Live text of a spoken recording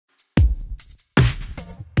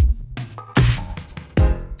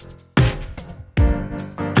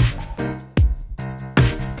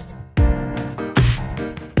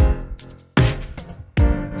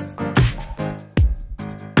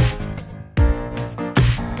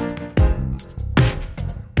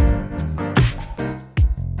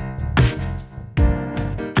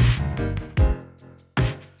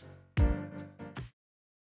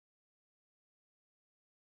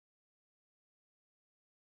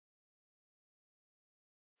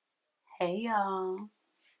Hey y'all,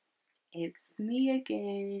 it's me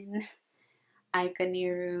again,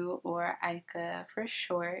 Eika or Eika for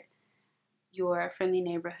short, your friendly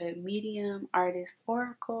neighborhood medium, artist,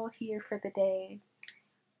 oracle here for the day.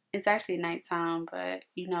 It's actually nighttime, but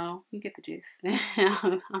you get the gist.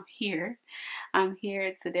 I'm here. I'm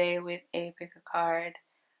here today with a pick a card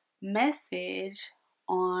message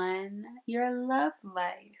on your love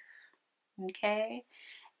life. Okay?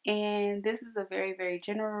 And this is a very, very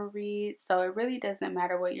general read. So it really doesn't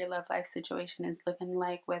matter what your love life situation is looking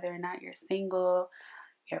like, whether or not you're single,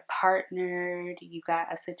 you're partnered, you got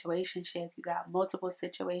a situationship, you got multiple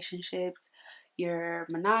situationships, you're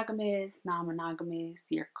monogamous, non-monogamous,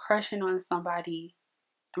 you're crushing on somebody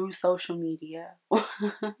through social media,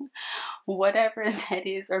 whatever that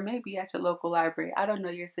is, or maybe at your local library. I don't know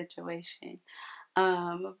your situation.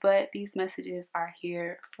 But these messages are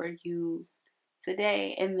here for you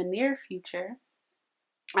today. In the near future,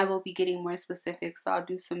 I will be getting more specific, so I'll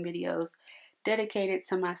do some videos dedicated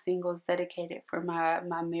to my singles, dedicated for my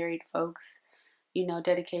married folks,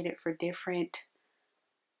 dedicated for different,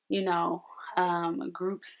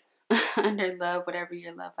 groups under love, whatever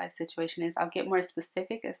your love life situation is. I'll get more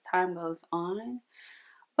specific as time goes on,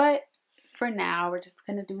 but for now, we're just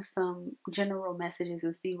going to do some general messages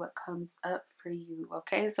and see what comes up for you,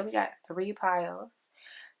 okay? So we got 3 piles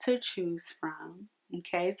to choose from,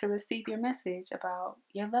 okay, to receive your message about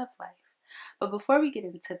your love life. But before we get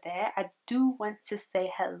into that, I do want to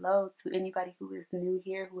say hello to anybody who is new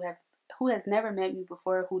here, who has never met me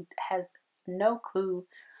before, who has no clue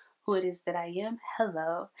who it is that I am.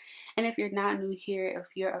 Hello. And if you're not new here,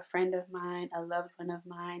 if you're a friend of mine, a loved one of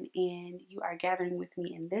mine, and you are gathering with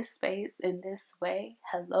me in this space, in this way,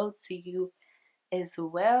 hello to you as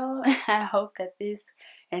well. I hope that this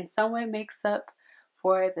in some way makes up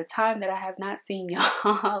for the time that I have not seen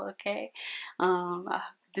y'all. Okay,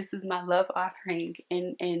 this is my love offering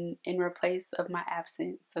in replace of my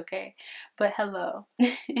absence. Okay, but hello.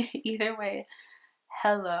 Either way,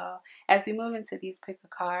 hello. As we move into these pick a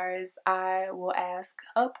cards, I will ask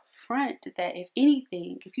up front that if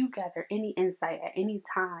anything, if you gather any insight at any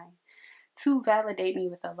time to validate me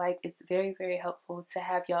with a like, it's very, very helpful to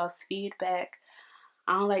have y'all's feedback.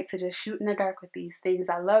 I don't like to just shoot in the dark with these things.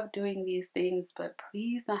 I love doing these things, but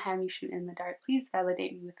please don't have me shoot in the dark. Please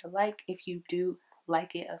validate me with a like if you do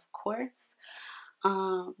like it, of course.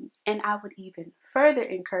 And I would even further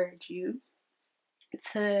encourage you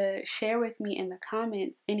to share with me in the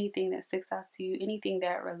comments anything that sticks out to you, anything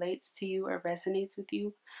that relates to you or resonates with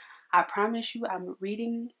you. I promise you I'm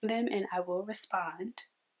reading them and I will respond.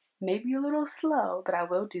 Maybe a little slow, but I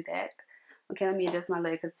will do that. Okay, let me adjust my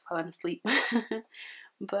leg because it's falling asleep.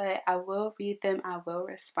 But I will read them. I will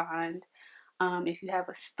respond. If you have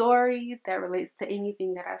a story that relates to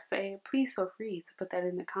anything that I say, please feel free to put that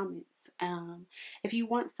in the comments. If you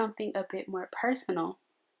want something a bit more personal,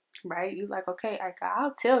 right? You like, okay,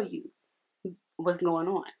 I'll tell you what's going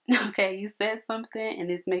on. Okay, you said something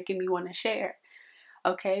and it's making me want to share.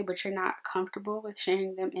 Okay, but you're not comfortable with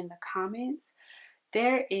sharing them in the comments.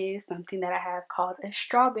 There is something that I have called a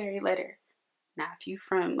strawberry letter. Now, if you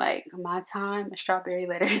from like my time, a strawberry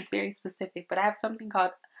letter is very specific, but I have something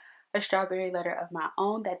called a strawberry letter of my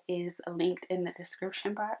own that is linked in the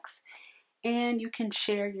description box, and you can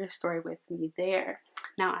share your story with me there.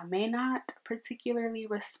 Now, I may not particularly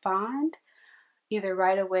respond either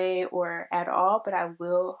right away or at all, but I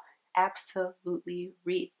will absolutely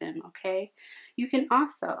read them, okay? You can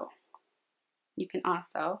also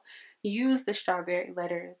use the strawberry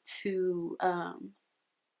letter to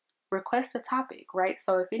request a topic, right?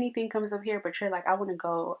 So if anything comes up here, but you're like, I want to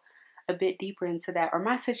go a bit deeper into that, or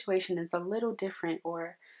my situation is a little different,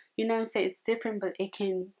 or you know what I'm saying, it's different, but it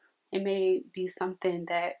may be something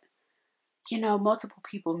that multiple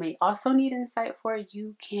people may also need insight for.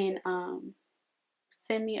 You can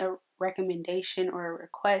send me a recommendation or a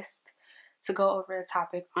request to go over a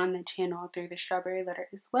topic on the channel through the strawberry letter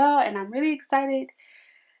as well, and I'm really excited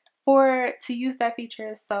to use that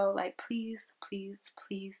feature. So like, please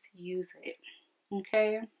use it,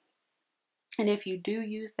 okay? And if you do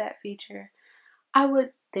use that feature, I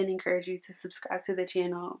would then encourage you to subscribe to the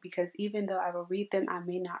channel, because even though I will read them, I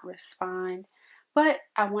may not respond, but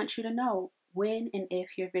I want you to know when and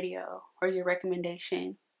if your video or your recommended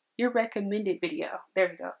video, there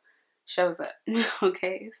we go, shows up.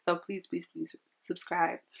 Okay, so please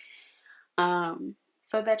subscribe,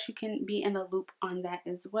 so that you can be in the loop on that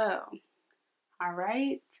as well. All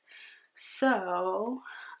right, so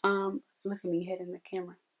look at me hitting the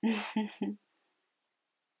camera.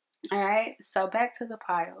 All right, so back to the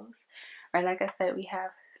piles. Right, like I said, we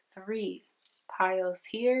have 3 piles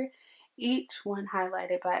here. each one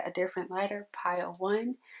highlighted by a different lighter. Pile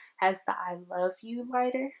 1 has the I love you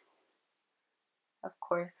lighter. Of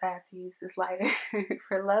course, I had to use this lighter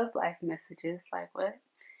for love life messages. Like what?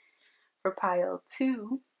 For pile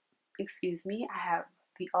 2, excuse me, I have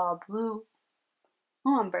the all blue.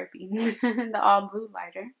 Oh, I'm burping. The all blue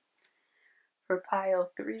lighter. For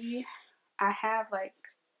pile 3, I have like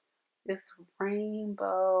this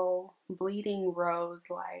rainbow bleeding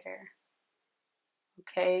rose lighter.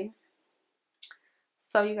 Okay.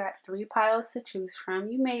 So you got 3 piles to choose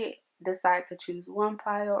from. You may decide to choose one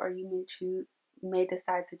pile, or you may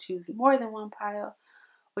decide to choose more than one pile.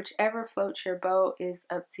 Whichever floats your boat is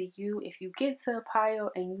up to you. If you get to a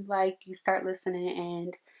pile and you start listening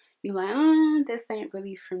and you like, this ain't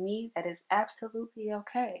really for me, that is absolutely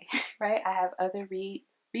okay, right? I have other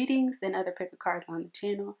readings and other pick a cards on the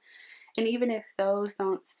channel. And even if those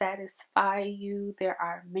don't satisfy you, there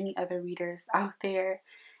are many other readers out there.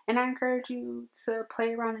 And I encourage you to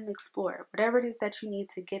play around and explore. Whatever it is that you need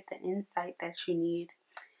to get the insight that you need,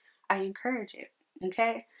 I encourage it,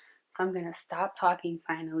 okay? So I'm going to stop talking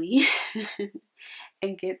finally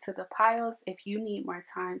and get to the piles. If you need more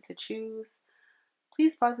time to choose,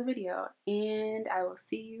 please pause the video and I will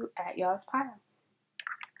see you at y'all's pile.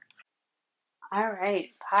 All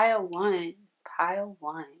right, pile 1. Pile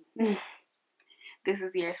 1. This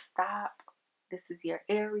is your stop. This is your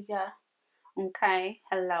area. Okay,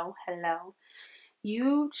 hello, hello.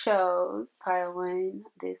 You chose pile 1,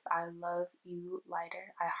 this I love you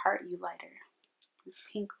lighter, I heart you lighter, this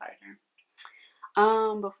pink lighter.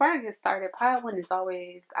 Before I get started, pile 1 is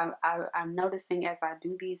always, I'm noticing as I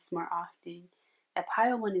do these more often, that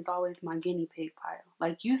pile 1 is always my guinea pig pile.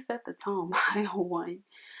 Like, you set the tone, pile 1.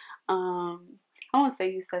 I won't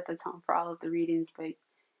say you set the tone for all of the readings, but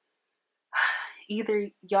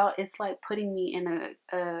either y'all, it's like putting me in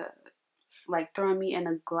like throwing me in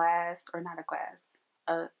a glass, or not a glass,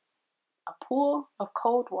 a pool of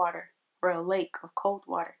cold water, or a lake of cold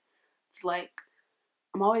water. It's like,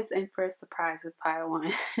 I'm always in for a surprise with pile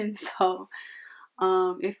 1. And so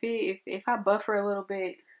if I buffer a little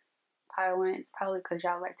bit, pile 1, it's probably because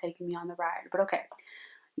y'all like taking me on the ride. But okay,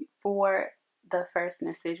 for the first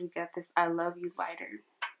message, we got this I love you lighter.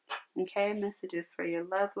 Okay, messages for your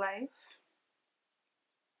love life.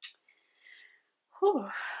 Whew.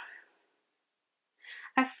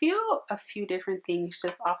 I feel a few different things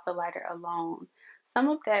just off the lighter alone. Some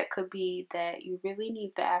of that could be that you really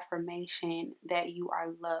need the affirmation that you are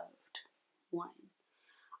loved. 1.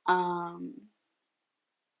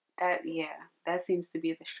 That seems to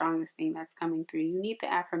be the strongest thing that's coming through. You need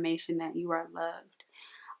the affirmation that you are loved.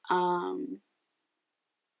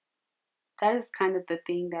 That is kind of the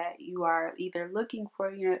thing that you are either looking for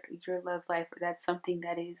in your love life, or that's something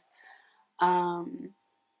that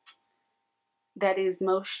is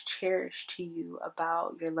most cherished to you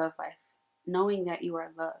about your love life. Knowing that you are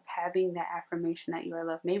loved, having that affirmation that you are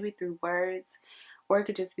loved, maybe through words, or it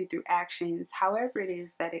could just be through actions. However it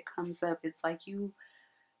is that it comes up, it's like you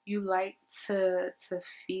like to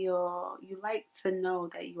feel, you like to know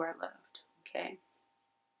that you are loved. Okay,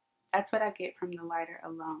 that's what I get from the lighter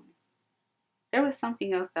alone. There was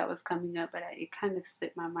something else that was coming up, but it kind of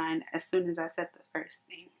slipped my mind as soon as I said the first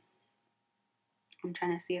thing. I'm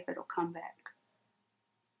trying to see if it'll come back.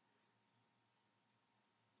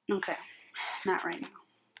 Okay, not right now.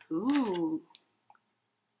 Ooh,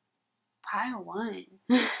 pile 1.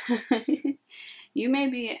 You may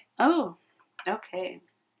be, oh, okay.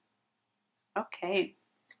 Okay.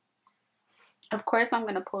 Of course, I'm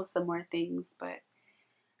going to pull some more things, but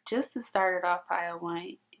just to start it off, pile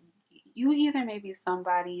 1, you either may be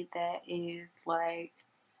somebody that is like,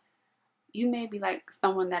 you may be like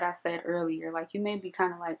someone that I said earlier, like you may be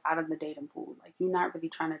kind of like out of the dating pool. Like you're not really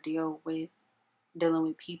trying to dealing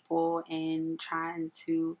with people and trying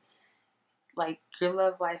to, like, your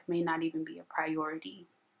love life may not even be a priority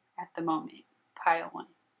at the moment. Pile 1,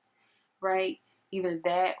 right? Either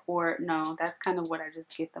that, or no, that's kind of what I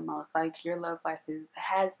just get the most. Like your love life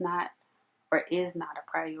has not or is not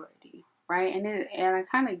a priority, right? And I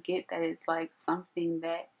kind of get that it's like something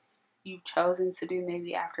that you've chosen to do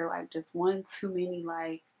maybe after like just one too many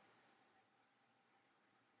like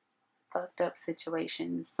fucked up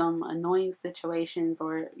situations, some annoying situations,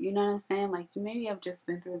 or you know what I'm saying? Like you maybe have just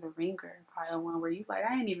been through the ringer, pile 1, where you like,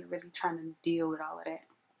 I ain't even really trying to deal with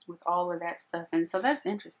all of that stuff. And so that's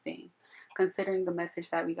interesting considering the message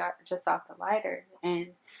that we got just off the lighter. And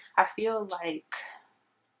I feel like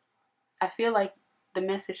the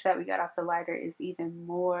message that we got off the lighter is even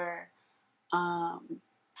more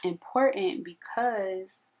important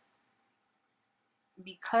because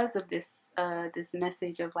of this this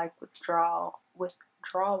message of like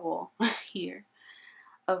withdrawal here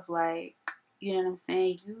of like, you know what I'm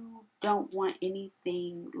saying? You don't want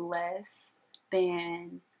anything less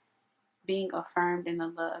than being affirmed in the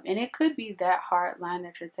love. And it could be that hard line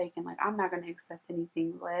that you're taking, like, I'm not going to accept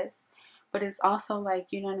anything less. But it's also like,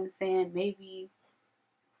 you know what I'm saying? Maybe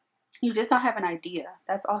you just don't have an idea.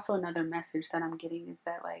 That's also another message that I'm getting, is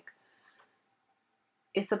that like,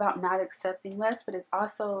 it's about not accepting less, but it's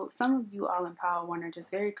also, some of you all in Power One are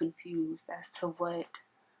just very confused as to what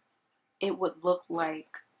it would look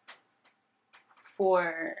like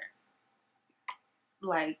for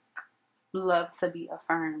like love to be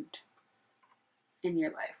affirmed in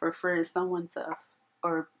your life, or for someone to,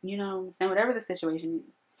 or you know what I'm saying, whatever the situation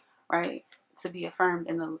is, right? To be affirmed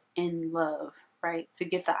in love, right? To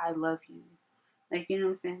get the I love you. Like, you know what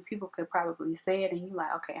I'm saying? People could probably say it and you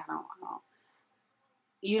like, okay, I don't.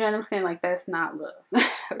 You know what I'm saying? Like, that's not love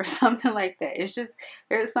or something like that. It's just,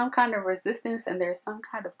 there's some kind of resistance and there's some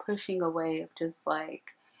kind of pushing away of just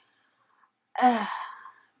like,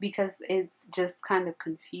 because it's just kind of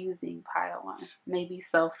confusing, Pile One. Maybe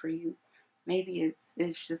so for you. Maybe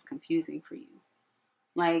it's just confusing for you.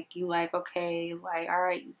 Like, you like, okay, like, all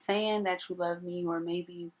right, you saying that you love me, or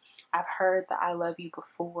maybe I've heard the I love you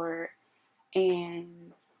before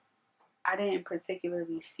and I didn't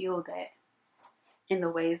particularly feel that in the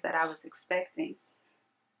ways that I was expecting,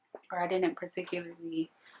 or I don't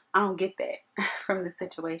get that from the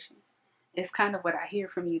situation. It's kind of what I hear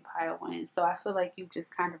from you, Pile One. So I feel like you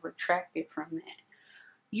just kind of retracted from that.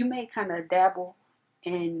 You may kind of dabble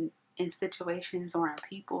in situations or in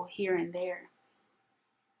people here and there.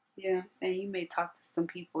 You know what I'm saying? You may talk to some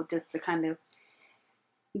people just to kind of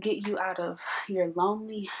get you out of your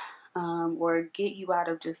lonely, or get you out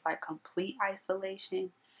of just like complete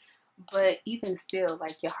isolation. But even still,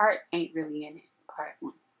 like, your heart ain't really in it, Part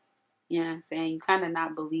One. You know what I'm saying? You kind of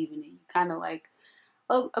not believing it. You kind of like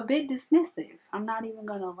a bit dismissive. I'm not even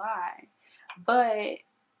gonna lie. But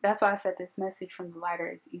that's why I said this message from the lighter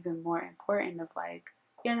is even more important, of like,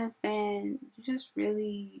 you know what I'm saying? You just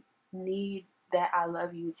really need that I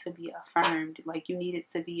love you to be affirmed. Like, you need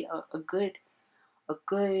it to be a good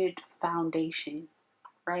foundation,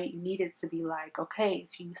 right? You need it to be like, okay,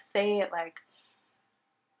 if you say it, like,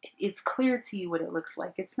 it's clear to you what it looks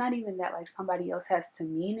like. It's not even that like somebody else has to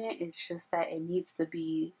mean it. It's just that it needs to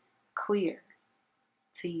be clear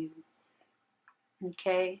to you.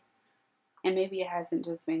 Okay? And maybe it hasn't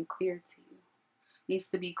just been clear to you. It needs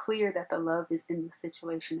to be clear that the love is in the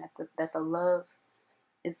situation, that the love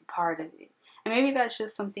is a part of it. And maybe that's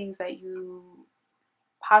just some things that you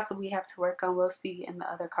possibly have to work on. We'll see in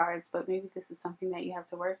the other cards, but maybe this is something that you have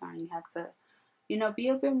to work on. You have to, be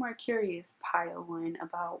a bit more curious, Pile One,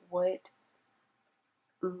 about what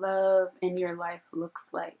love in your life looks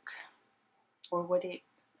like, or what it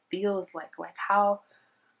feels like. Like, how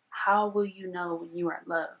will you know when you are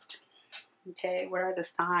loved? Okay, what are the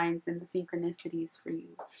signs and the synchronicities for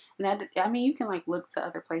you? And that, I mean, you can like look to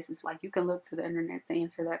other places, like you can look to the internet to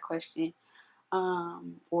answer that question,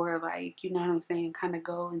 or like, you know what I'm saying, kind of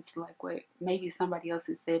go into like what maybe somebody else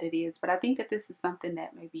has said it is. But I think that this is something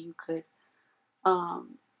that maybe you could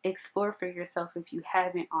explore for yourself if you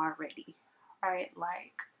haven't already, right?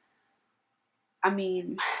 Like, I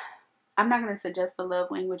mean, I'm not going to suggest the love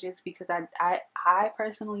languages because I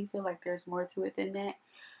personally feel like there's more to it than that.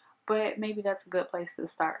 But maybe that's a good place to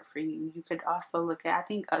start for you. You could also look at, I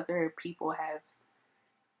think other people have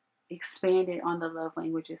expanded on the love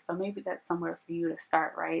languages. So maybe that's somewhere for you to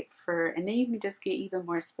start, right? And then you can just get even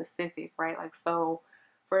more specific, right? Like, so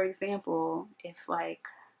for example, if like,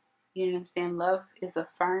 you know what I'm saying, love is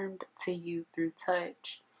affirmed to you through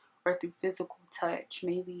touch or through physical touch,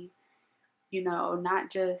 maybe, not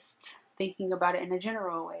just thinking about it in a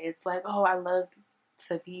general way. It's like, oh, I love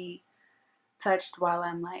to be touched while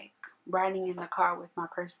I'm like riding in the car with my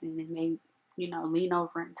person and they, lean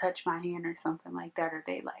over and touch my hand or something like that. Or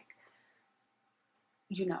they like,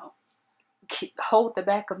 hold the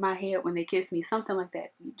back of my head when they kiss me, something like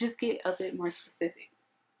that. Just get a bit more specific.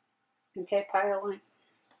 Okay, Pile One.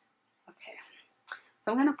 Okay.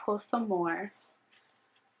 So I'm going to pull some more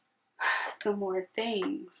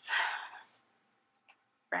things,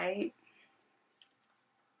 right?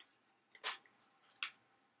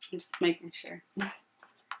 I'm just making sure.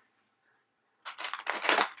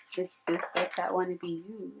 It's this deck that want to be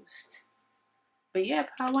used. But yeah,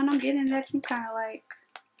 Pile One, I'm getting that you kind of like,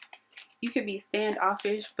 you could be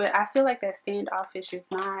standoffish, but I feel like that standoffish is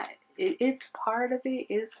not, it's part of it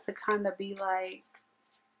is to kind of be like,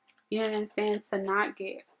 you know what I'm saying, to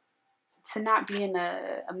not be in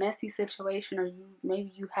a messy situation, or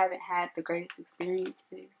maybe you haven't had the greatest experiences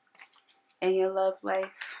in your love life.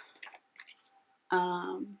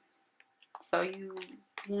 So you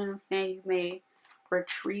know what I'm saying? You may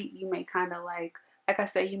retreat. You may kind of like I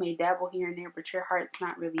said, you may dabble here and there, but your heart's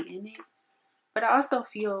not really in it. But I also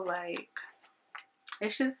feel like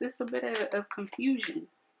it's a bit of confusion.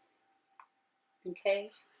 Okay,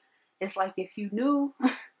 it's like if you knew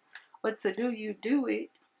what to do, you do it.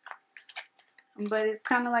 But it's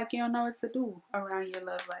kind of like you don't know what to do around your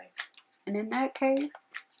love life. And in that case,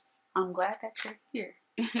 I'm glad that you're here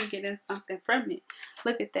getting something from it.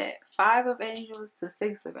 Look at that. 5 of angels to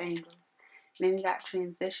 6 of angels. Then we got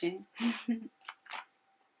transition.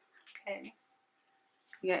 Okay.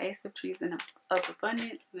 We got ace of trees and of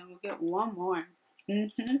abundance. Then we'll get one more.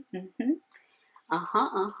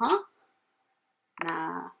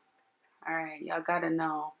 Nah. Alright, y'all gotta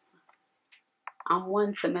know. I'm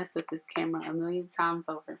one to mess with this camera a million times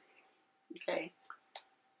over. Okay.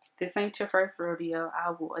 This ain't your first rodeo.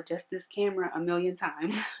 I will adjust this camera a million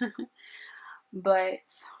times. But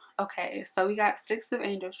okay, so we got 6 of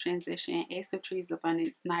angels transition, ace of trees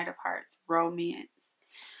abundance, knight of hearts, romance.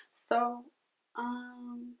 So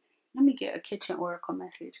let me get a kitchen oracle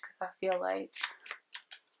message because I feel like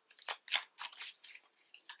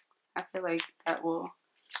that will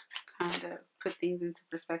kind of put things into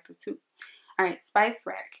perspective too. All right, spice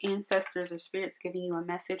rack, ancestors or spirits giving you a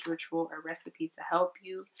message, ritual, or recipe to help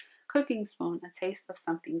you. Cooking spoon, a taste of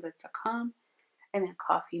something good to come. And then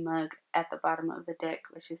coffee mug at the bottom of the deck,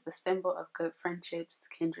 which is the symbol of good friendships,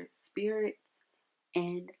 kindred spirits,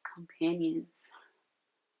 and companions.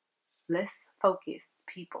 Let's focus,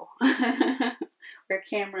 people. Or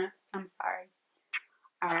camera, I'm sorry.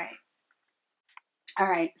 All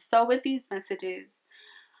right, so with these messages,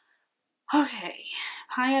 okay,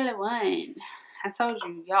 pile one. I told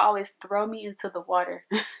you, y'all always throw me into the water.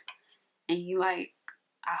 And you like,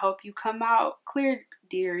 I hope you come out clear,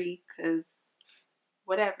 dearie, because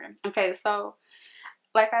whatever. Okay, so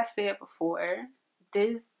like I said before,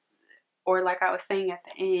 this, or like I was saying at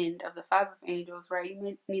the end of the 5 of angels, right, you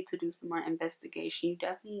may need to do some more investigation. You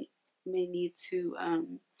definitely may need to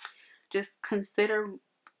just consider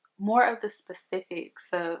more of the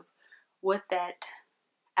specifics of what that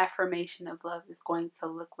affirmation of love is going to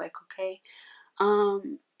look like. Okay,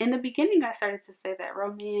 in the beginning I started to say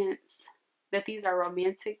that these are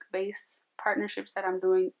romantic based partnerships that I'm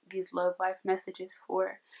doing these love life messages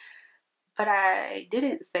for. But I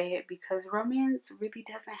didn't say it because romance really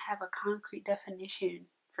doesn't have a concrete definition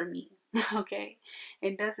for me. Okay,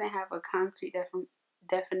 it doesn't have a concrete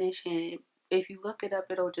definition. If you look it up,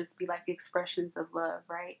 it'll just be like expressions of love,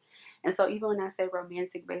 right? And so even when I say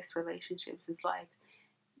romantic based relationships, it's like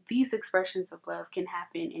these expressions of love can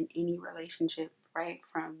happen in any relationship, right?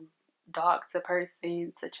 From dog to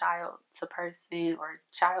person, to child to person, or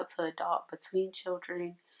child to adult, between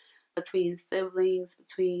children, between siblings,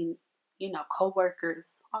 between,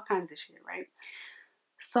 co-workers, all kinds of shit, right?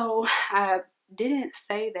 So I didn't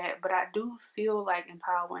say that, but I do feel like in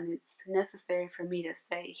Power One it's necessary for me to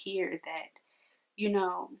say here that,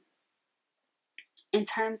 in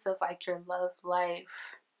terms of like your love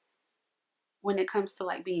life, when it comes to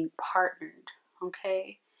like being partnered,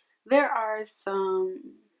 okay, there are some,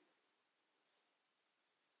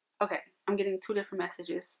 okay, I'm getting 2 different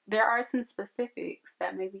messages. There are some specifics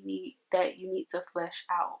that you need to flesh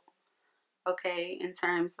out, okay, in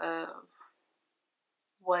terms of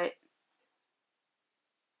what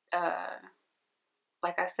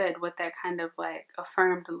like I said, what that kind of like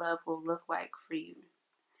affirmed love will look like for you.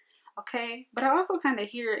 Okay, but I also kind of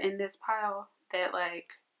hear in this pile that like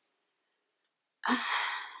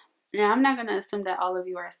now I'm not gonna assume that all of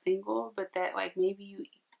you are single, but that like maybe you,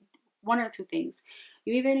 one or two things,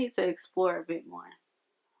 you either need to explore a bit more,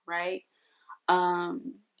 right?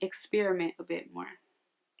 Experiment a bit more.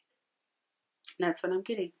 That's what I'm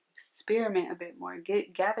getting. Experiment a bit more.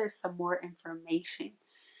 Gather some more information.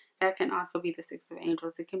 That can also be the 6 of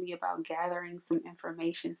angels. It can be about gathering some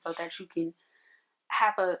information so that you can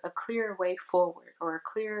have a clear way forward, or a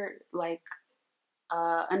clear like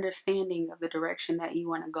understanding of the direction that you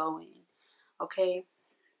want to go in. Okay,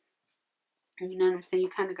 you know what I'm saying? You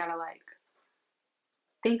kind of gotta like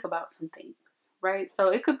think about some things, right? So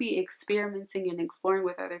it could be experimenting and exploring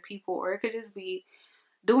with other people, or it could just be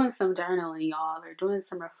doing some journaling, y'all, or doing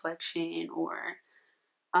some reflection, or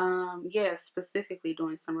specifically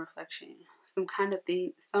doing some reflection, some kind of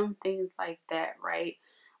thing, some things like that, right?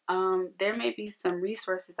 There may be some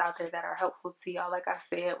resources out there that are helpful to y'all. Like I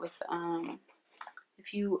said, with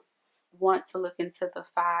if you want to look into the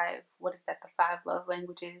 5, what is that, the 5 love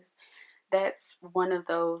languages, that's one of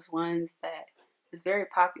those ones that is very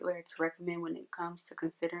popular to recommend when it comes to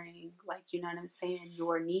considering, like, you know what I'm saying,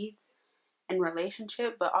 your needs. in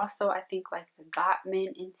relationship. But also I think like the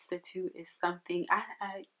Gottman Institute is something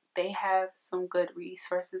they have some good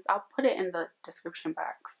resources. I'll put it in the description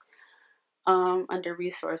box under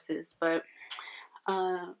resources. But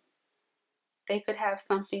they could have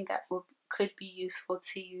something that could be useful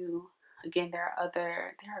to you. Again, there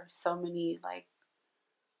are so many like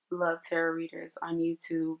love tarot readers on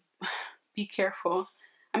YouTube. Be careful.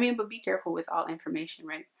 I mean, but be careful with all information,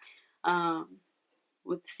 right?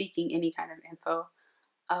 With seeking any kind of info.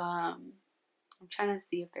 I'm trying to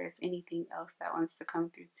see if there's anything else that wants to come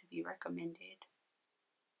through to be recommended.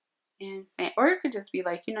 And or it could just be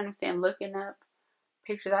like, you know what I'm saying, looking up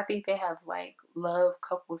pictures. I think they have like love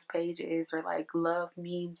couples pages or like love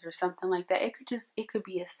memes or something like that. It could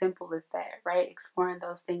be as simple as that, right? Exploring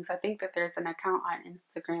those things. I think that there's an account on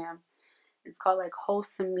Instagram. It's called like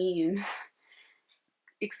Wholesome Memes.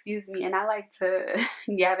 Excuse me. And I like to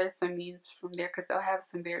gather some memes from there because they'll have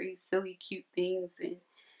some very silly, cute things and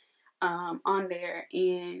on there.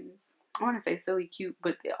 And I want to say silly, cute,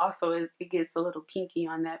 but it gets a little kinky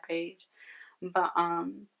on that page. But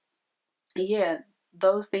yeah,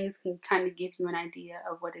 those things can kind of give you an idea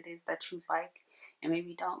of what it is that you like and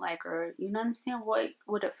maybe don't like, or you know what I'm saying, what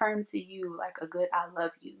would affirm to you like a good I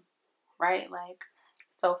love you, right? Like,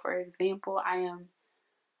 so for example, I am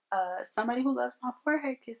somebody who loves my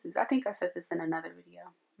forehead kisses. I think I said this in another video.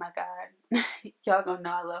 My God, y'all gonna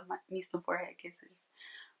know I love me some forehead kisses.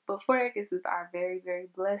 But forehead kisses are very, very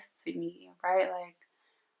blessed to me, right? Like,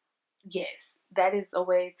 yes, that is a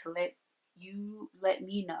way to let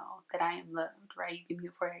me know that I am loved, right? You give me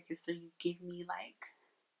a forehead kiss, or you give me like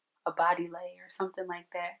a body lay or something like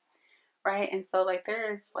that, right? And so like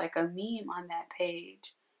there's like a meme on that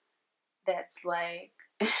page that's like,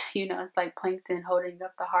 you know, it's like plankton holding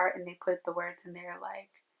up the heart, and they put the words in there like,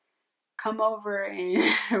 come over and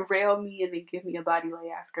rail me and then give me a body lay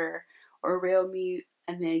after, or rail me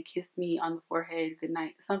and then kiss me on the forehead good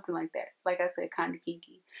night, something like that. Like I said, kind of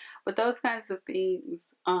kinky. But those kinds of things,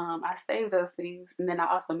 I save those things, and then I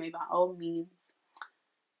also made my own memes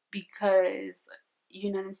because,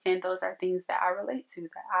 you know what I'm saying, those are things that I relate to,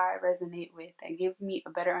 that I resonate with, that give me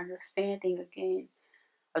a better understanding, again,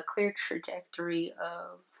 a clear trajectory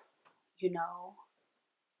of, you know,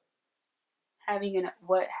 having an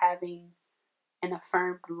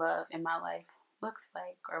affirmed love in my life looks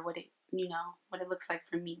like, or what it looks like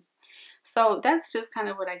for me. So that's just kind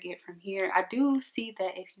of what I get from here. I do see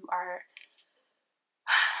that if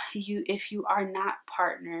you are not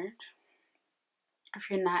partnered, if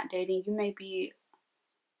you're not dating, you may be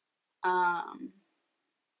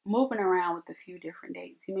moving around with a few different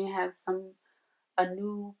dates. You may have a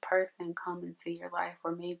new person come into your life,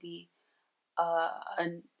 or maybe a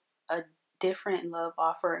different love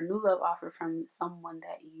offer, a new love offer from someone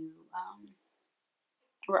that you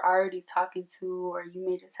were already talking to, or you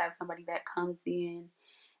may just have somebody that comes in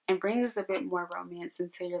and brings a bit more romance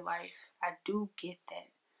into your life. I do get that,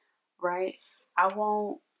 right? I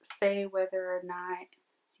won't say whether or not,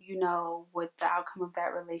 you know, what the outcome of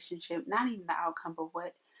that relationship, not even the outcome, but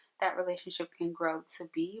what that relationship can grow to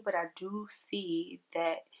be. But I do see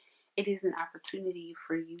that it is an opportunity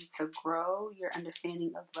for you to grow your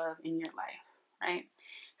understanding of love in your life, right?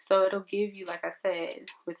 So it'll give you, like I said,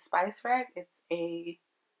 with Spice Rack, it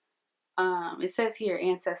says here,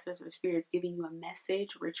 ancestors or spirits giving you a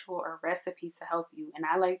message, ritual, or recipe to help you. And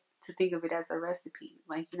I like to think of it as a recipe.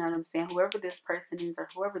 Like, you know what I'm saying? Whoever this person is, or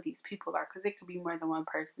whoever these people are, because it could be more than one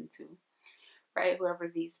person too, right? Whoever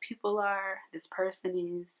these people are, this person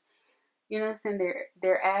is, you know what I'm saying?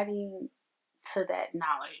 They're adding to that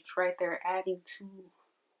knowledge, right? They're adding to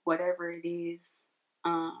whatever it is.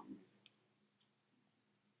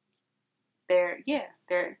 They're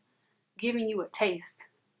giving you a taste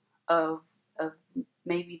of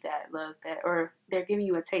maybe that love, that, or they're giving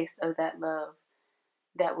you a taste of that love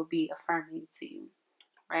that would be affirming to you,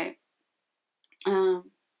 right? And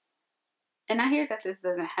I hear that this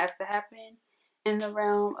doesn't have to happen in the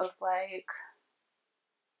realm of like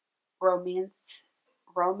romance,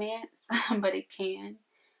 but it can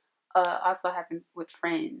also happen with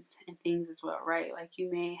friends and things as well, right? Like you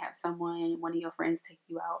may have one of your friends take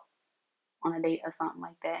you out on a date or something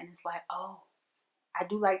like that, and it's like, oh, I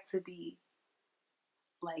do like to be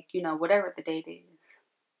like, you know, whatever the date is,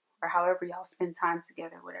 or however y'all spend time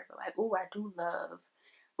together, whatever. Like, oh, I do love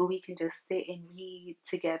when we can just sit and read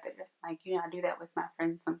together. Like, you know, I do that with my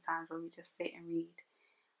friends sometimes, where we just sit and read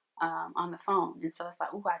on the phone. And so it's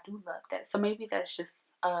like, oh, I do love that. So maybe that's just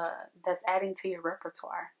that's adding to your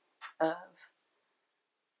repertoire of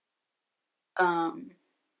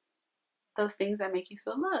those things that make you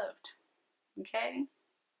feel loved. Okay,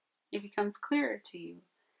 it becomes clearer to you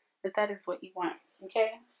that that is what you want.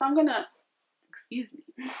 Okay, so I'm gonna, excuse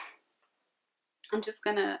me, I'm just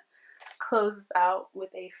gonna close this out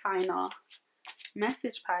with a final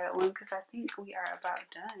message, pile one, because I think we are about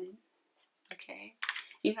done. Okay,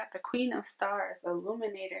 you got the Queen of Stars,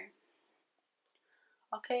 Illuminator.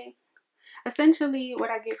 Okay, essentially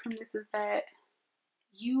what I get from this is that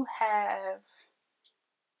you have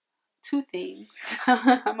two things.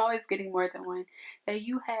 I'm always getting more than one. That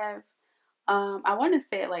you have, I want to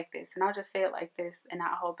say it like this, and I'll just say it like this and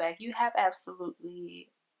not hold back. You have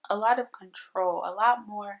absolutely a lot of control, a lot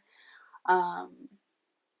more. Um,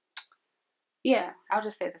 yeah, I'll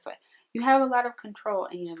just say it this way. You have a lot of control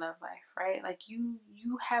in your love life, right? Like you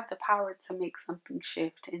have the power to make something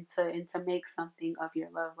shift and to make something of your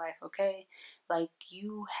love life, okay? Like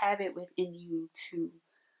you have it within you to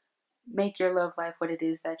make your love life what it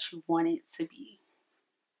is that you want it to be,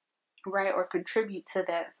 right? Or contribute to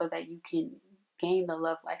that so that you can gain the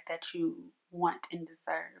love life that you want and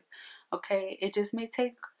deserve. Okay? It just may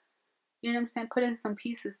take, you know what I'm saying, putting some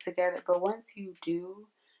pieces together, but once you do,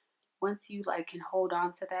 once you like can hold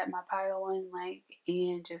on to that, my pile one, like,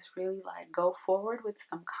 and just really like go forward with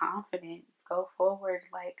some confidence, go forward,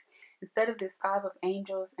 like, instead of this Five of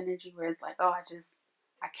Angels energy where it's like, oh, I just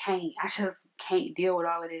can't deal with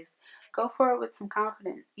all of this. Go forward with some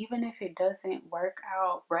confidence, even if it doesn't work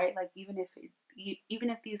out, right? Like, even if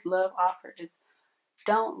these love offers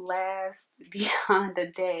don't last beyond a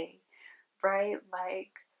day, right?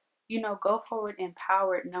 Like, you know, go forward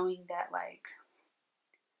empowered, knowing that like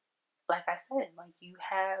I said, like you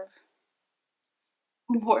have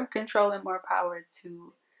more control and more power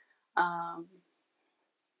to um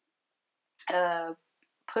uh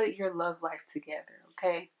put your love life together.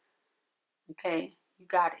 Okay, okay, you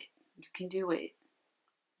got it, you can do it.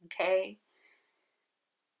 Okay,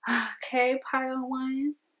 okay, pile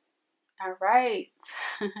one. All right.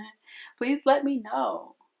 Please let me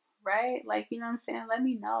know, right? Like, you know what I'm saying, let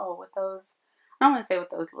me know what those, I don't want to say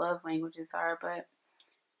what those love languages are, but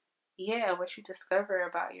yeah, what you discover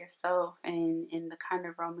about yourself and the kind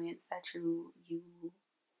of romance that you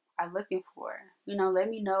are looking for. You know, let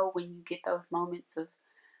me know when you get those moments of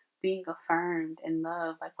being affirmed and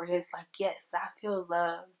loved, like where it's like, yes, I feel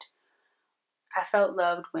loved. I felt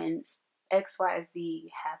loved when XYZ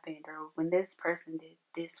happened, or when this person did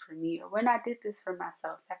this for me, or when I did this for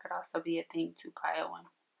myself. That could also be a thing to pile one.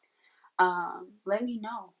 Let me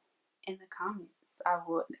know in the comments. I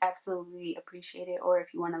would absolutely appreciate it. Or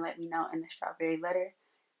if you want to let me know in the strawberry letter,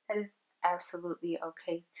 that is absolutely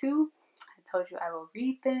okay too. I told you I will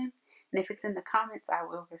read them. And if it's in the comments, I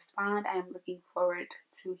will respond. I am looking forward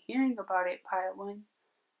to hearing about it, pile one.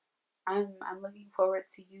 I'm looking forward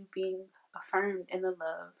to you being affirmed in the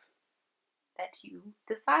love that you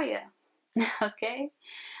desire. Okay?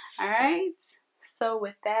 All right. So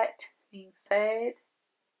with that being said,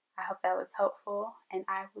 I hope that was helpful, and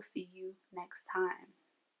I will see you next time.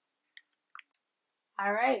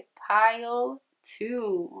 All right, pile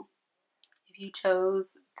two. If you chose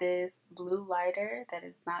this blue lighter that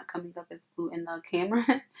is not coming up as blue in the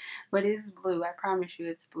camera, but is blue, I promise you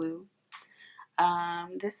it's blue.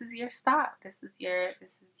 This is your stop. This is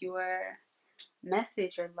your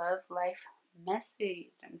message, your love life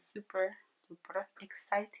message. I'm super duper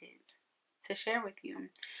excited to share with you.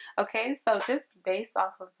 Okay, so just based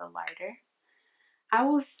off of the lighter, I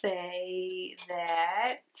will say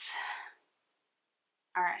that,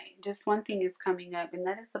 all right, just one thing is coming up, and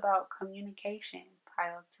that is about communication,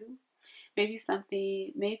 pile two.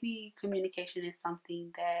 Maybe communication is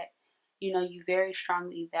something that, you know, you very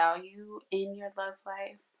strongly value in your love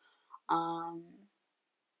life. Um,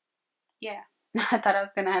 yeah, I thought I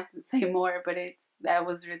was gonna have to say more, but that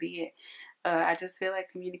was really it. I just feel like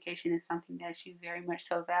communication is something that you very much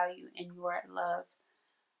so value in your love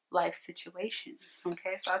life situations.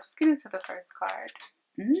 Okay, so I'll just get into the first card.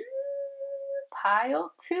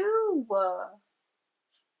 Pile two.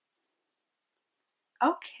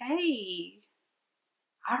 Okay.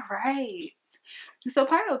 All right. So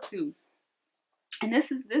pile two, and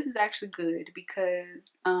this is actually good because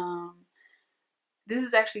this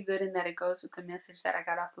is actually good in that it goes with the message that I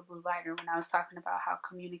got off the blue lighter when I was talking about how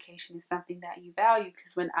communication is something that you value.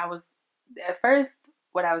 Because when I was at first,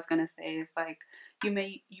 what I was gonna say is like you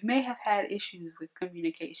may have had issues with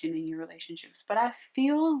communication in your relationships, but I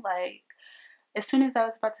feel like as soon as I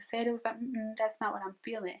was about to say it, it was like, that's not what I'm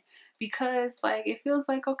feeling. Because, like, it feels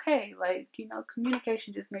like, okay, like, you know,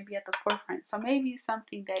 communication just may be at the forefront. So maybe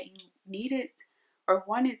something that you needed or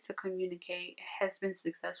wanted to communicate has been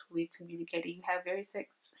successfully communicated. You have very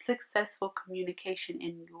successful communication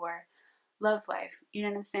in your love life. You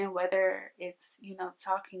know what I'm saying? Whether it's, you know,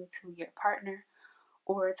 talking to your partner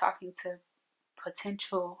or talking to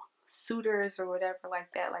potential suitors or whatever like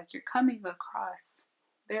that. Like you're coming across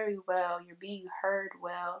very well. You're being heard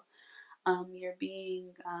well. You're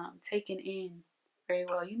being taken in very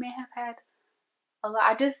well. You may have had a lot.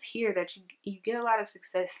 I just hear that you get a lot of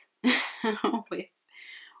success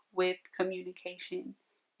with communication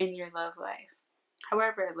in your love life.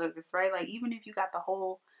 However it looks, right? Like even if you got the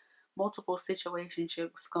whole multiple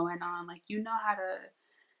situationships going on, like you know how to,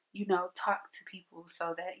 talk to people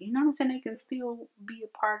so that, you know what I'm saying, they can still be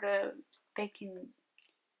a part of,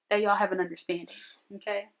 that y'all have an understanding.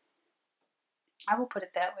 Okay? I will put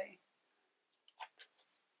it that way.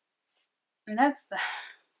 And that's the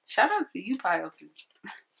shout out to you, Pile 2.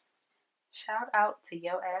 Shout out to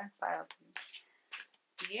your ass, Pile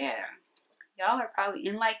 2. Yeah. Y'all are probably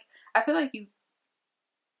in, like, I feel like you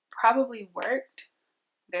probably worked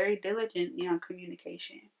very diligently on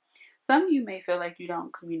communication. Some of you may feel like you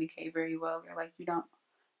don't communicate very well, or like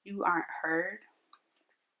you aren't heard.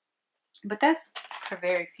 But that's for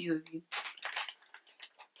very few of you.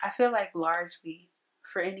 I feel like largely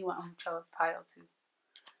for anyone who chose Pile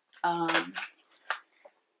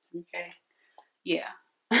 2. Okay. Yeah.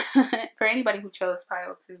 For anybody who chose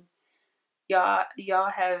Pile 2, y'all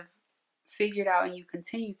have figured out, and you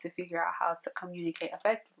continue to figure out how to communicate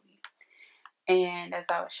effectively. And as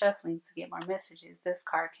I was shuffling to get more messages, this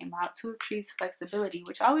card came out. 2 of Trees, Flexibility,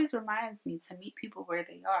 which always reminds me to meet people where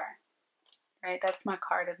they are. Right? That's my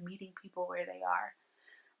card of meeting people where they are.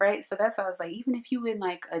 Right? So that's why I was like, even if you in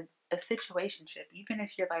like a situationship, even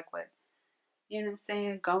if you're like what, you know what I'm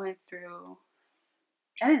saying, going through,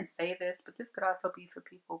 I didn't say this, but this could also be for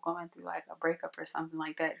people going through like a breakup or something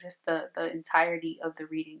like that. Just the entirety of the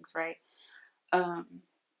readings, right?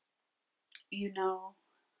 You know,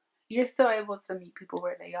 you're still able to meet people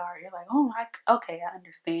where they are. You're like, oh, okay, I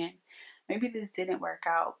understand. Maybe this didn't work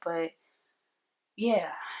out, but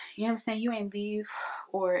yeah, you know what I'm saying? You ain't leave,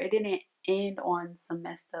 or it didn't end on some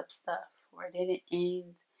messed up stuff, or it didn't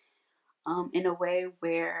end in a way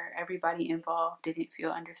where everybody involved didn't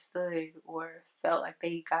feel understood or felt like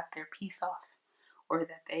they got their piece off, or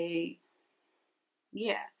that they,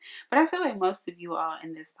 yeah. But I feel like most of you all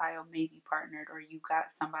in this pile may be partnered, or you got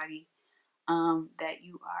somebody that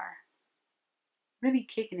you are really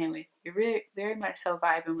kicking it with. You're really very much so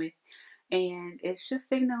vibing with, and it's just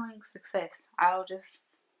signaling success. I'll just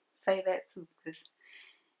say that too, because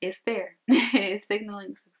it's there. It's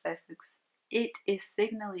signaling success. It is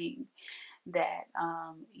signaling that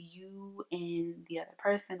you and the other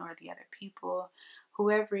person, or the other people,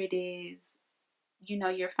 whoever it is,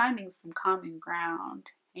 you're finding some common ground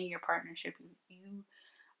in your partnership. You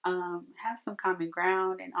have some common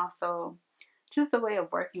ground, and also just a way of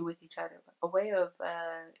working with each other, a way of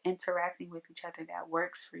interacting with each other that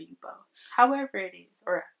works for you both, however it is,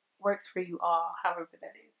 or works for you all, however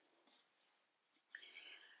that is.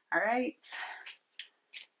 All right.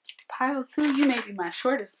 Pile 2, you may be my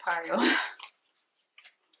shortest pile.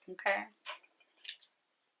 Okay.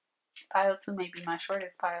 Pile 2 may be my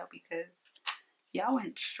shortest pile because y'all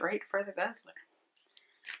went straight for the guzzler.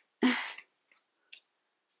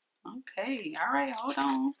 Okay. All right. Hold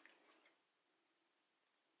on.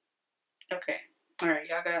 Okay. All right.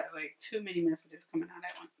 Y'all got like too many messages coming out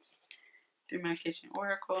at once through my kitchen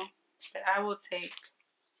oracle. But I will take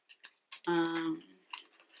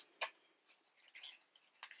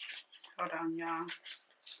hold on, y'all.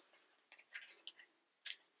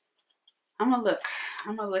 I'm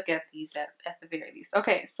gonna look at these at the very least.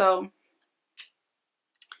 Okay, so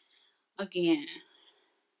again,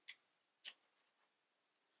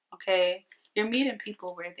 okay, you're meeting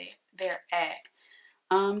people where they're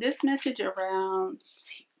at. This message around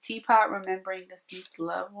teapot, remembering deceased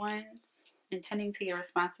loved ones, intending to your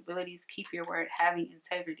responsibilities, keep your word, having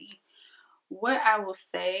integrity. What I will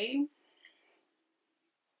say,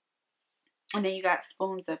 and then you got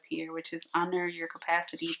spoons up here, which is honor your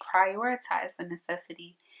capacity, prioritize the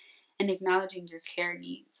necessity, and acknowledging your care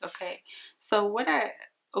needs. Okay, so what I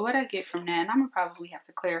get from that, and I'm gonna probably have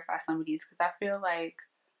to clarify some of these because I feel like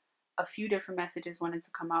a few different messages wanted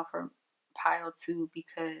to come out for pile 2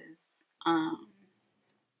 because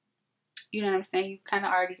you know what I'm saying, you kind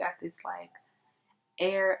of already got this like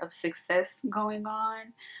air of success going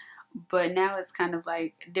on, but now it's kind of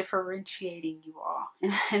like differentiating you all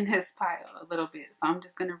in this pile a little bit. So I'm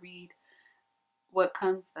just gonna read what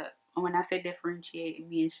comes up. And when I say differentiate, it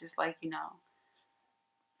means just like,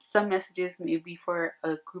 some messages may be for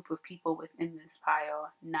a group of people within this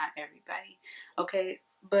pile, not everybody. Okay,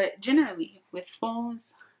 but generally with spoons,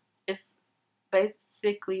 it's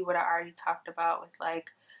basically what I already talked about with like,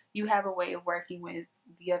 you have a way of working with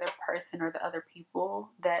the other person or the other people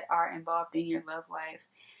that are involved in your love life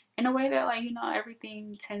in a way that, like,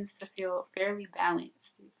 everything tends to feel fairly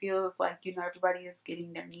balanced. It feels like, everybody is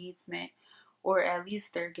getting their needs met, or at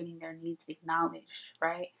least they're getting their needs acknowledged,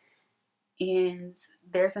 right? And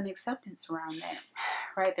there's an acceptance around that,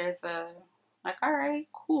 right? There's a, like, all right,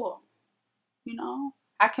 cool,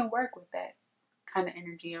 I can work with that kind of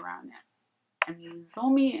energy around that. I mean,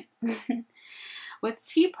 zoom in. With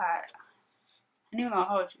teapot, I'm even gonna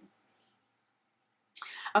hold you.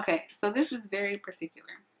 Okay, so this is very particular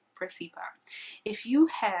for teapot. If you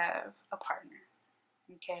have a partner,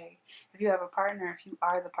 okay, if you have a partner, if you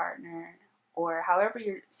are the partner, or however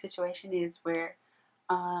your situation is, where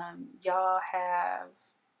y'all have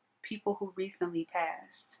people who recently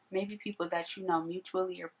passed, maybe people that you know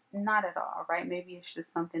mutually or not at all, right? Maybe it's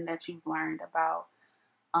just something that you've learned about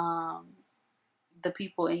the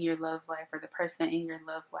people in your love life or the person in your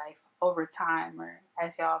love life over time, or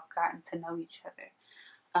as y'all have gotten to know each other.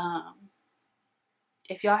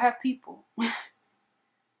 If y'all have people that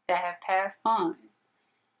have passed on,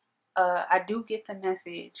 I do get the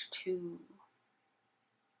message to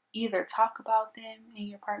either talk about them in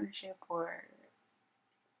your partnership or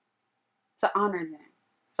to honor them.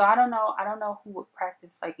 So I don't know who would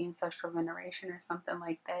practice like ancestral veneration or something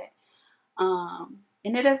like that.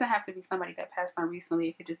 And it doesn't have to be somebody that passed on recently.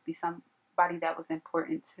 It could just be somebody that was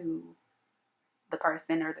important to the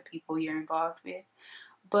person or the people you're involved with.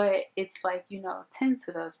 But it's like, tend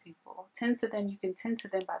to those people. Tend to them. You can tend to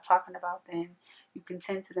them by talking about them. You can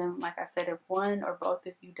tend to them, like I said, if one or both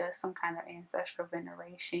of you does some kind of ancestral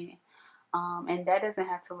veneration. And that doesn't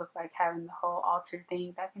have to look like having the whole altar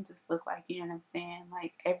thing. That can just look like, you know what I'm saying,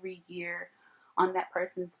 like every year on that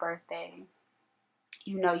person's birthday,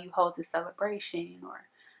 you hold a celebration, or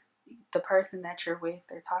the person that you're with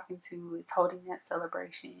or talking to is holding that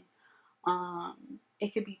celebration.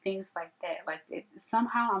 It could be things like that. Like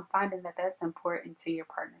somehow I'm finding that that's important to your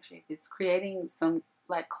partnership. It's creating some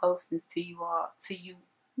like closeness to you all, to you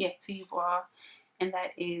all, and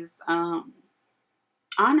that is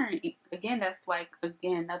honoring. Again, that's like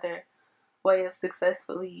another way of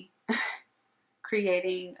successfully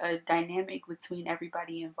creating a dynamic between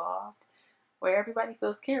everybody involved, where everybody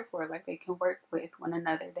feels cared for, like they can work with one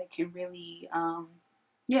another. They can really,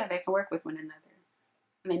 they can work with one another.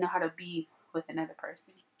 And they know how to be with another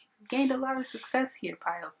person. You've gained a lot of success here,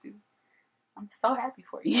 Pile 2. I'm so happy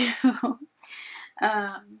for you.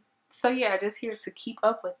 So yeah, just here to keep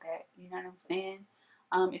up with that. You know what I'm saying?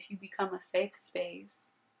 If you become a safe space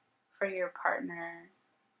for your partner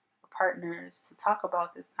or partners to talk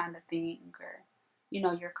about this kind of thing, or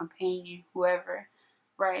your companion, whoever,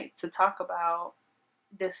 right, to talk about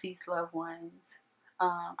deceased loved ones.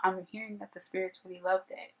 I'm hearing that the spirits really love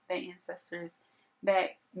that. The ancestors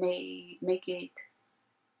that may make it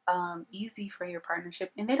easy for your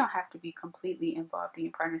partnership, and they don't have to be completely involved in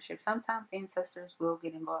your partnership. Sometimes ancestors will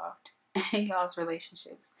get involved in y'all's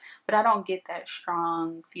relationships, but I don't get that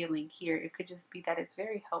strong feeling here. It could just be that it's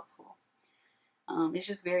very helpful. It's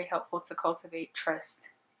just very helpful to cultivate trust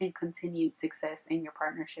and continued success in your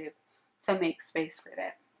partnership, to make space for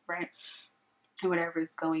that, right? And whatever is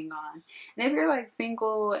going on. And if you're like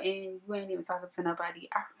single and you ain't even talking to nobody,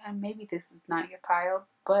 maybe this is not your pile.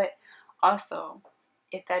 But also,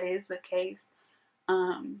 if that is the case,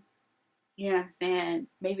 you know what I'm saying,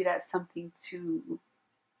 maybe that's something to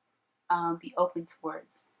be open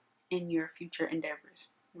towards in your future endeavors,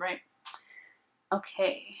 right?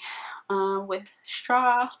 Okay. With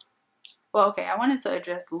straw, I wanted to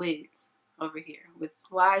address lids over here with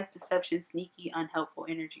lies, deception, sneaky, unhelpful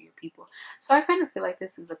energy of people. So I kind of feel like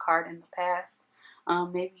this is a card in the past.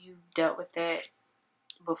 Maybe you've dealt with that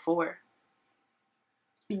before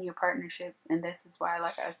in your partnerships, and this is why,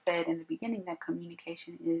 like I said in the beginning, that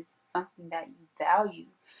communication is something that you value,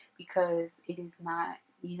 because it is not,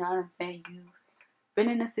 you know what I'm saying, you've been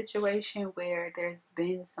in a situation where there's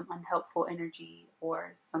been some unhelpful energy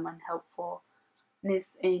or some unhelpfulness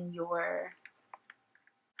in your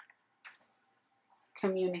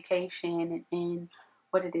communication and in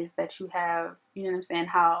what it is that you have, you know what I'm saying,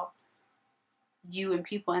 how you and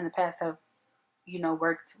people in the past have,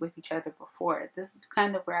 worked with each other before. This is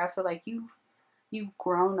kind of where I feel like you've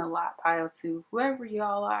grown a lot, Pile 2. Whoever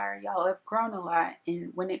y'all are, y'all have grown a lot.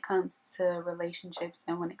 And when it comes to relationships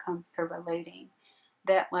and when it comes to relating,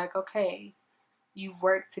 that like, okay, you've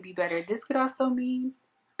worked to be better. This could also mean,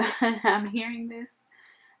 I'm hearing this,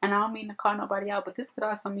 and I don't mean to call nobody out, but this could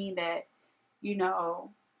also mean that, y'all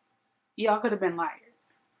could have been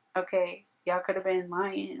liars. Okay? Y'all could have been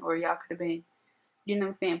lying, or y'all could have been, you know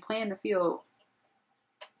what I'm saying, playing the field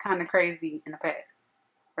kind of crazy in the past.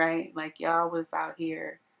 right? Like y'all was out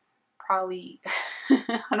here probably,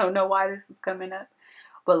 I don't know why this is coming up,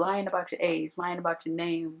 but lying about your age, lying about your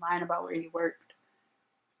name, lying about where you worked,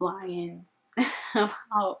 lying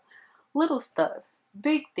about little stuff,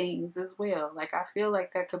 big things as well. Like I feel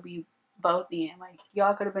like that could be both in. Like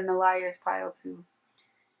y'all could have been the liars pile too.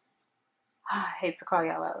 I hate to call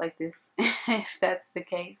y'all out like this if that's the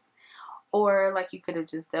case. Or like you could have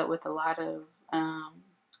just dealt with a lot of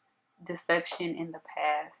deception in the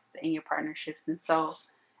past in your partnerships. And so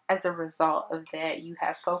as a result of that, you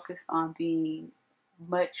have focused on being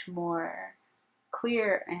much more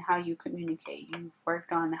clear in how you communicate. You've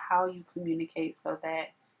worked on how you communicate so that,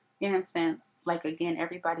 you know what I'm saying? Like, again,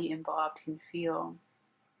 everybody involved can feel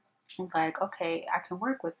like, okay, I can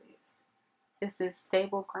work with this. This is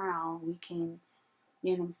stable ground. We can,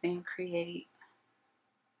 you know what I'm saying, create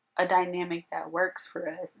a dynamic that works for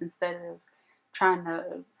us instead of trying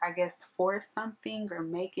to, I guess, force something or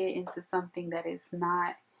make it into something that is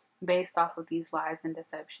not based off of these lies and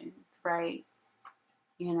deceptions, right?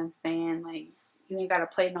 You know what I'm saying? Like, you ain't got to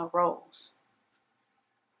play no roles.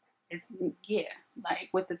 It's, yeah, like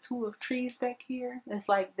with the two of trees back here, it's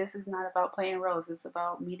like this is not about playing roles. It's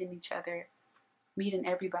about meeting each other, meeting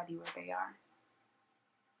everybody where they are.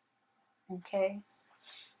 Okay?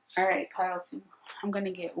 All right, pile two. I'm going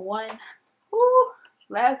to get one. Woo,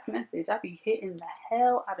 last message. I be hitting the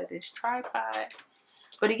hell out of this tripod.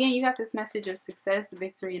 But again, you got this message of success,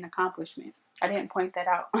 victory, and accomplishment. I didn't point that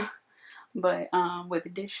out, but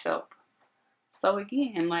with dish soap. So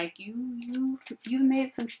again, like you've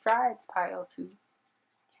made some strides, pile two,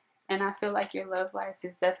 and I feel like your love life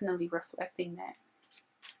is definitely reflecting that.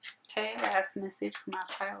 Okay, last message for my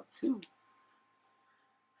pile two.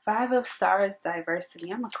 5 of Stars,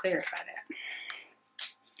 diversity. I'm gonna clarify that.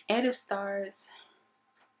 8 of Stars,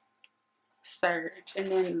 surge, and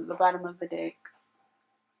then the bottom of the deck,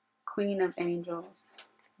 Queen of Angels,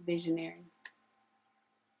 visionary.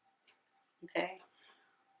 Okay,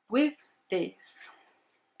 with this.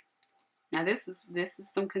 Now this is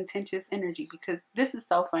some contentious energy because this is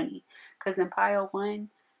so funny. Because in pile 1,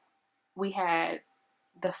 we had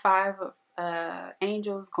the 5 of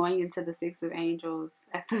angels going into the 6 of angels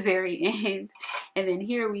at the very end, and then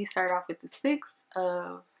here we start off with the 6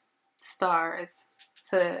 of stars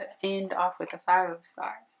to end off with the 5 of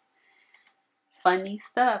stars. Funny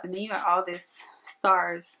stuff. And then you got all this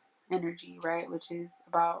stars energy, right, which is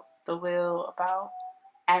about the will, about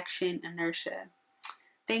action, inertia,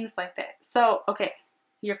 things like that. So, okay,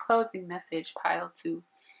 your closing message, pile 2.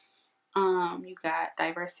 You got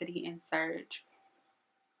diversity and surge.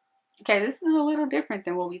 Okay, this is a little different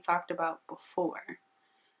than what we talked about before.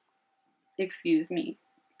 Excuse me.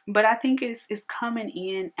 But I think it's coming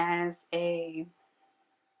in as a,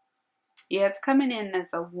 yeah, it's coming in as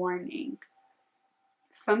a warning.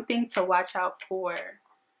 Something to watch out for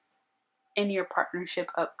in your partnership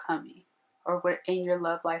upcoming, or what in your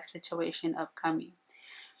love life situation upcoming.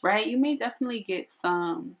 Right? You may definitely get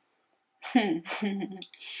some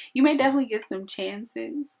you may definitely get some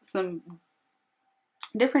chances, some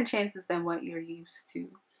different chances than what you're used to.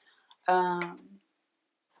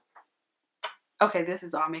 Okay, this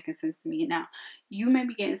is all making sense to me now. You may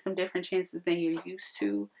be getting some different chances than you're used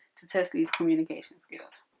to test these communication skills.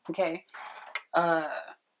 Okay,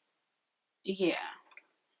 yeah,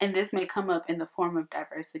 and this may come up in the form of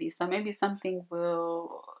diversity. So maybe something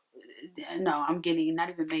will. No, I'm getting not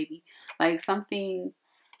even maybe, like something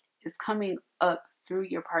is coming up through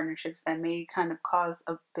your partnerships that may kind of cause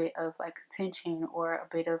a bit of like tension or a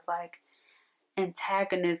bit of like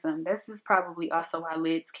antagonism. This is probably also why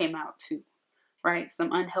lids came out too, right?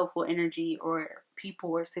 Some unhelpful energy or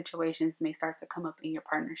people or situations may start to come up in your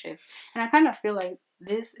partnership. And I kind of feel like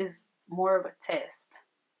this is more of a test,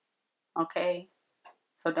 okay?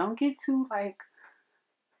 So don't get too like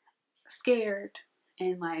scared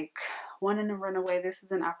and like wanting to run away. This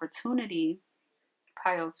is an opportunity,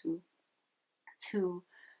 pile to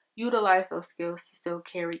utilize those skills to still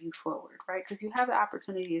carry you forward, right? Because you have the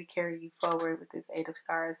opportunity to carry you forward with this 8 of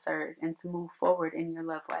Stars surge and to move forward in your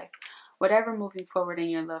love life. Whatever moving forward in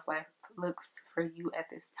your love life looks for you at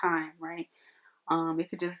this time, right? It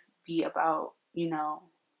could just be about, you know,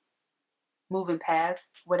 moving past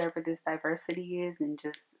whatever this diversity is and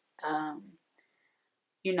just,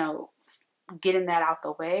 you know, getting that out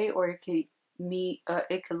the way, or it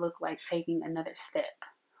could look like taking another step,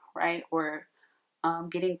 right? Or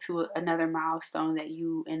getting to another milestone that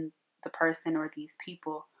you and the person or these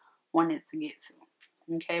people wanted to get to.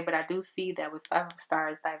 Okay, but I do see that with 5 of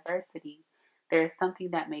Stars diversity, there is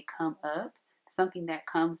something that may come up, something that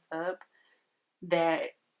comes up that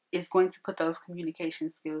is going to put those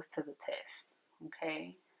communication skills to the test,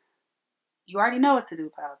 Okay? You already know what to do,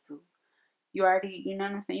 pile two. You already, you know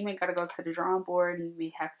what I'm saying? You may gotta go to the drawing board and you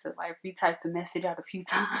may have to like retype the message out a few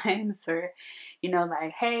times, or,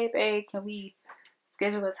 like, hey, babe, can we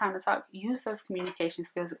schedule a time to talk? Use those communication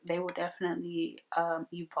skills. They will definitely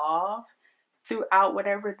evolve throughout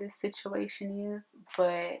whatever this situation is.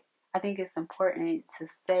 But I think it's important to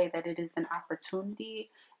say that it is an opportunity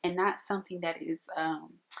and not something that is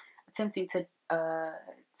attempting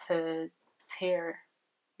to tear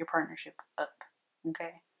your partnership up.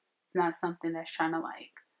 Okay, it's not something that's trying to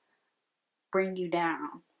like bring you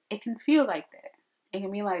down. It can feel like that. It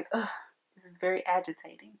can be like, ugh, this is very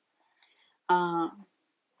agitating. Um,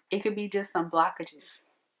 it could be just some blockages.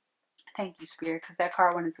 Thank you, Spirit, because that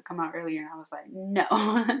card wanted to come out earlier, and I was like, no,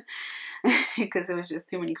 because it was just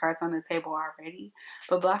too many cards on the table already.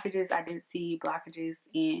 But blockages, I did see blockages,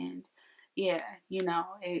 and yeah, you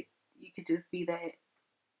could just be that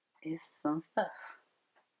it's some stuff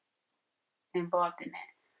involved in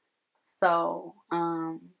that. So,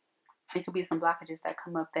 it could be some blockages that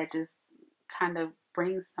come up that just kind of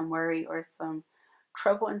brings some worry or some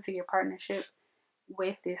trouble into your partnership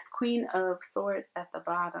with this Queen of Swords at the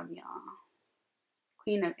bottom, y'all.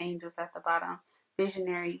 Queen of Angels at the bottom.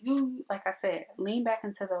 Visionary. You, like I said, lean back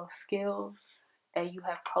into those skills that you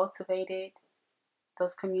have cultivated,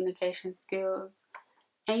 those communication skills,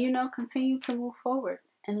 and continue to move forward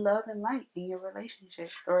in love and light in your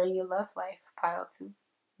relationships or in your love life, pile two.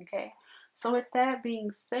 Okay? So with that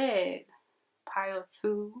being said, pile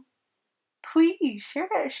two, please share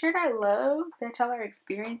that love that y'all are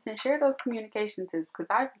experiencing. Share those communication tips, because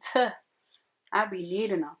I be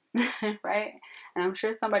needing them, right? And I'm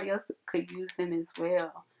sure somebody else could use them as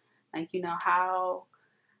well. Like,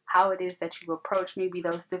 how it is that you approach maybe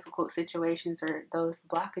those difficult situations or those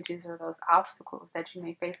blockages or those obstacles that you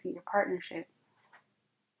may face in your partnership.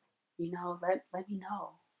 Let me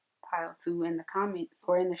know, pile two, in the comments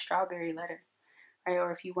or in the strawberry letter, right?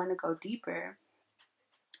 Or if you want to go deeper,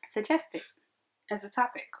 suggest it as a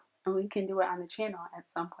topic, and we can do it on the channel at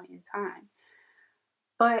some point in time.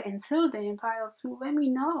 But until then, pile two, let me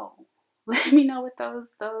know. Let me know what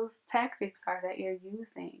those tactics are that you're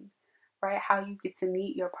using, right? How you get to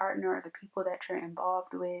meet your partner or the people that you're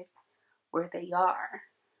involved with where they are,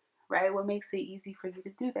 right? What makes it easy for you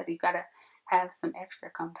to do that? You gotta have some extra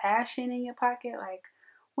compassion in your pocket, like,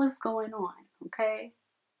 what's going on, okay?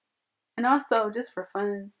 And also, just for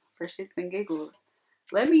fun, for shits and giggles,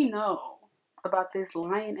 let me know about this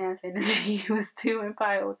lion ass energy you was doing,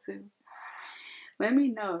 pile two. Let me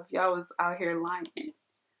know if y'all was out here lying,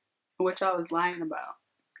 what y'all was lying about.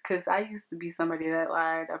 Because I used to be somebody that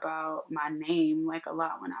lied about my name like a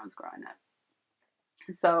lot when I was growing up.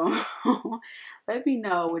 So let me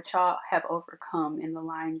know what y'all have overcome in the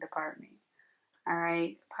lying department. All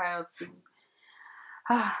right, pile two.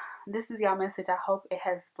 This is y'all message. I hope it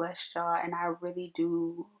has blessed y'all, and I really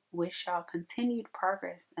do wish y'all continued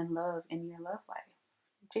progress and love in your love life.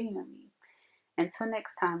 Genuinely. Until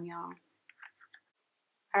next time, y'all.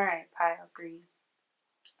 All right, pile three.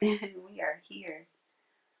 We are here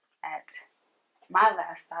at my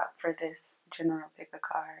last stop for this general pick a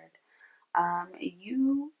card.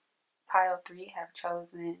 You, pile three, have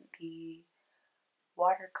chosen the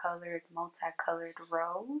watercolored, multicolored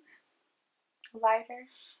rose lighter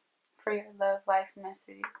for your love life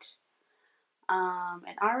message.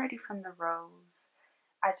 And already from the rose,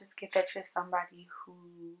 I just get that you're somebody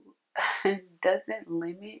who doesn't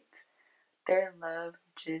limit their love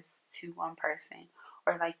just to one person,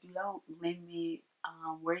 or like you don't limit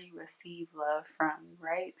where you receive love from,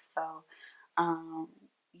 right? So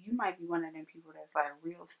you might be one of them people that's like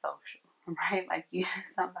real social, right? Like you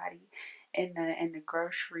somebody in the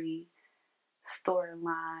grocery store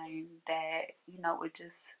line that would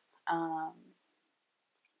just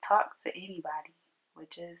talk to anybody, would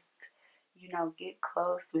just get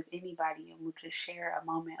close with anybody, and would just share a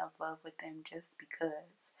moment of love with them just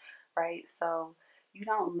because, right? So you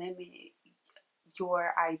don't limit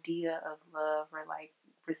your idea of love or like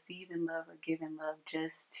receiving love or giving love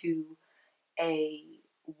just to a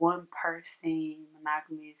one person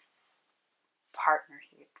monogamous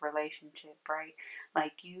partnership relationship, right?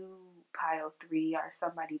 Like you, pile three, are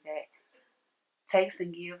somebody that takes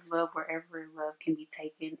and gives love wherever love can be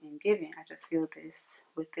taken and given. I just feel this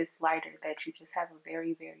with this lighter, that you just have a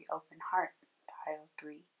very, very open heart, pile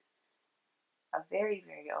three. A very,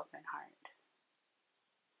 very open heart.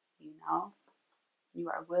 You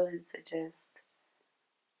are willing to just,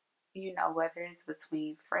 whether it's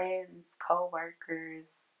between friends, co-workers,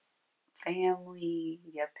 family,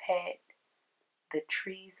 your pet, the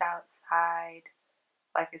trees outside,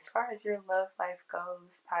 Like, as far as your love life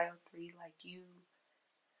goes, pile 3, like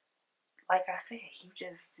like I said,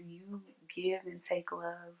 you give and take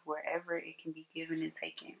love wherever it can be given and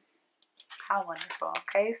taken. How wonderful.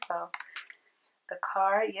 Okay, so the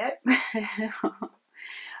card, yep.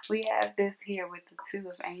 We have this here with the 2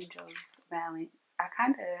 of Angels balance. I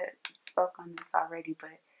kind of spoke on this already,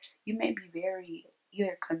 but you may be very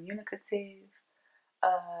either communicative,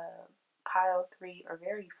 pile 3, or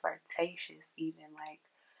very flirtatious, even, like,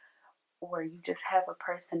 or you just have a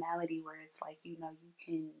personality where it's like, you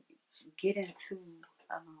can get into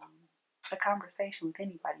a conversation with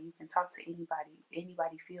anybody. You can talk to anybody.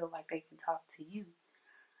 Anybody feel like they can talk to you.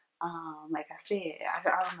 Like I said, I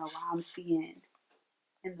don't know why I'm seeing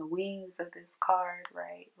in the wings of this card,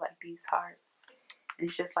 right? Like these hearts. And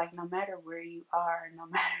it's just like, no matter where you are, no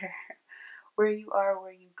matter where you are,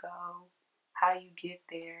 where you go, how you get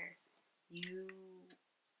there, you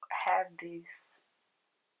have this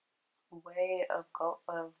way of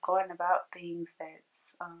going about things that's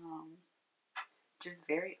just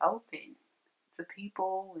very open to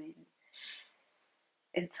people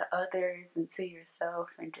and to others and to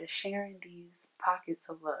yourself, and just sharing these pockets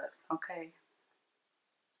of love. Okay.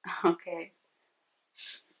 Okay.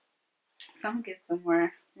 So I'm gonna get some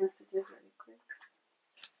more messages really quick.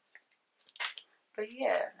 But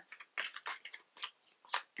yeah,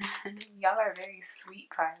 y'all are very sweet,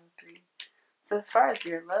 pile 3. So as far as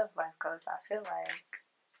your love life goes, I feel like,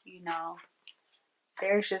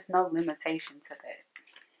 there's just no limitation to that.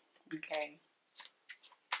 Okay.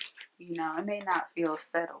 It may not feel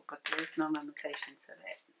settled, but there's no limitation to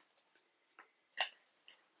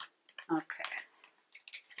that. Okay.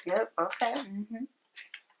 Yep. Okay.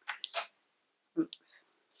 Oops.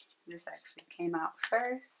 This actually came out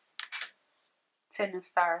first. 10 of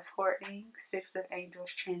Stars hoarding, 6 of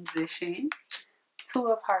Angels transition, 2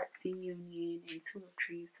 of Hearts union, and 2 of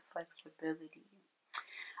Trees flexibility.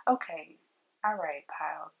 Okay. All right,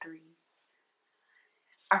 pile 3.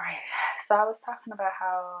 All right. So I was talking about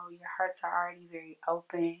how your hearts are already very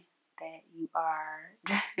open, that you are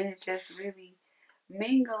just really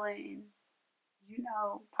mingling.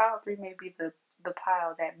 Pile 3 may be the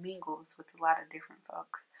pile that mingles with a lot of different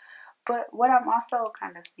folks. But what I'm also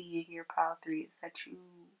kind of seeing here, pile 3, is that you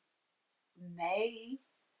may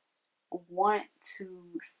want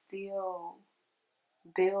to still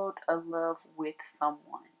build a love with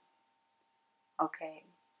someone. Okay.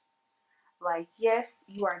 Like, yes,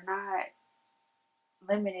 you are not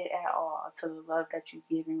limited at all to the love that you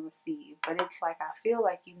give and receive, but it's like, I feel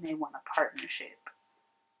like you may want a partnership,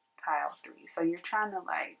 pile 3. So you're trying to,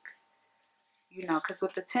 like, because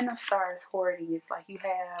with the 10 of Stars hoarding, it's like you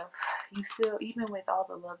still, even with all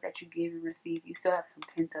the love that you give and receive, you still have some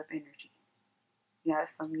pent up energy. You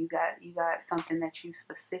got something that you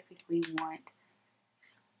specifically want,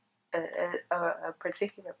 a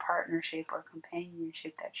particular partnership or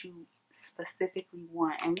companionship that you specifically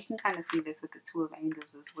want. And we can kind of see this with the 2 of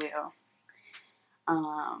Angels as well.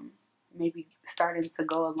 Maybe starting to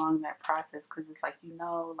go along that process, because it's like,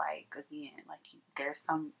 like, again, like, there's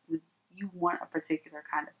you want a particular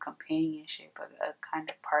kind of companionship, a kind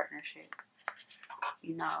of partnership.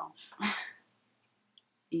 You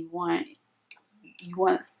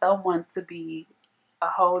want someone to be a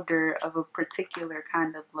holder of a particular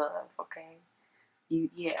kind of love. Okay.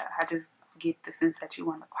 I just get the sense that you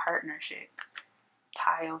want a partnership,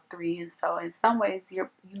 pile 3. And so in some ways you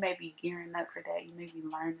may be gearing up for that. You may be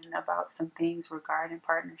learning about some things regarding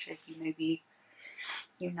partnership. You may be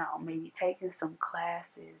maybe taking some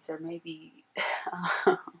classes, or maybe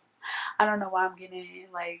I don't know why I'm getting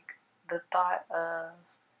like the thought of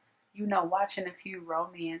watching a few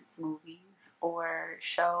romance movies or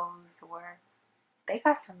shows, or they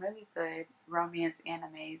got some really good romance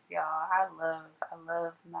animes, y'all. I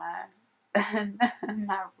love my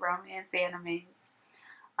my romance animes.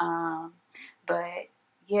 But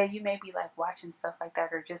yeah, you may be like watching stuff like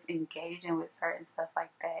that, or just engaging with certain stuff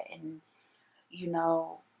like that, and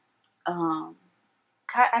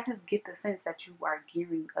I just get the sense that you are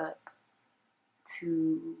gearing up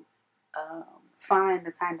to find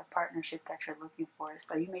the kind of partnership that you're looking for.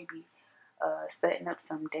 So you may be setting up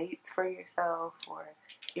some dates for yourself, or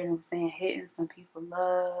hitting some people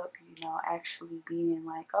up, actually being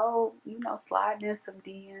like, oh, sliding in some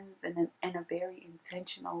DMs in a very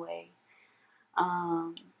intentional way.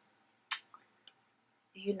 I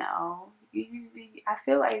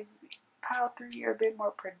feel like pile 3, you're a bit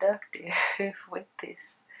more productive with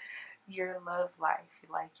this, your love life.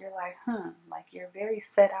 Like, you're like, like, you're very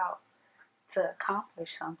set out to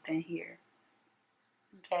accomplish something here.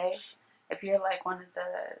 Okay. If you're like one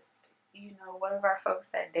of our folks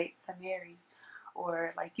that date to marry,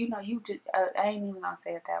 or like, you know, you just, I ain't even gonna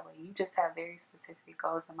say it that way. You just have very specific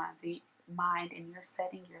goals in mind, and you're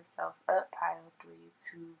setting yourself up, pile 3,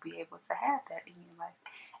 to be able to have that in your life.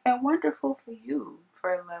 And wonderful for you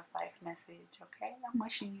for a love life message, okay? I'm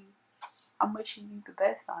wishing you the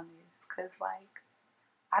best on this, cause like,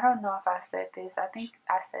 I don't know if I said this. I think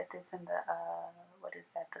I said this in the what is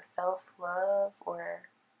that? The self love or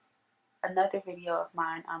another video of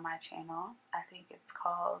mine on my channel. I think it's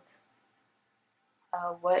called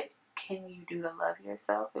 "What Can You Do to Love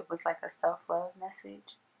Yourself?" It was like a self love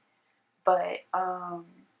message, but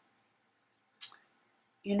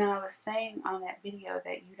you know, I was saying on that video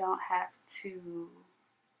that you don't have to.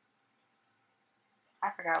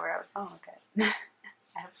 I forgot where I was going with that.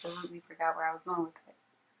 I absolutely forgot where I was going with that.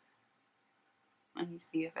 Let me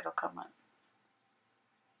see if it'll come up.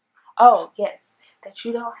 Oh, yes, that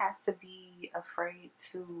you don't have to be afraid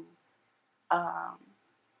to, um,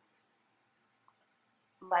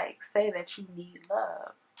 like, say that you need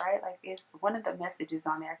love, right? Like, it's one of the messages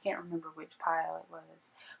on there. I can't remember which pile it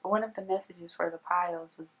was, but one of the messages for the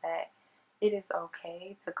piles was that it is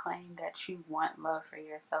okay to claim that you want love for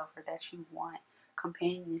yourself, or that you want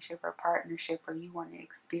companionship or partnership, or you want to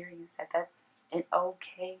experience that. That's an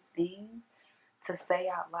okay thing to say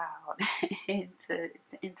out loud and to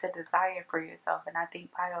desire for yourself. And I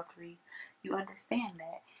think pile 3, you understand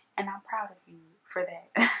that, and I'm proud of you for that.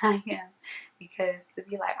 I am, because to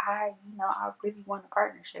be like, I really want a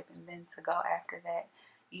partnership, and then to go after that,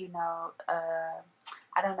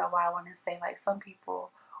 I don't know why I want to say, like, some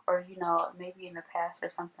people, or maybe in the past or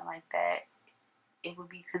something like that, it would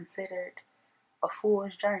be considered a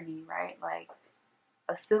fool's journey, right? Like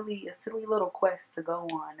a silly little quest to go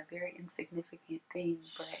on, a very insignificant thing.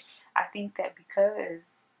 But I think that because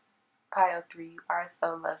pile 3, you are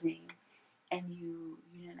so loving, and you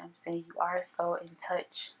know what I'm saying, you are so in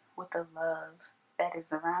touch with the love that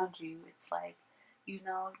is around you. It's like,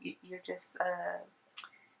 you're just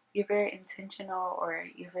you're very intentional, or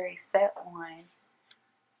you're very set on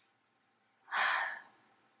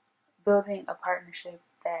building a partnership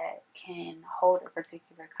that can hold a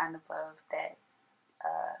particular kind of love that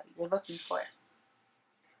you're looking for.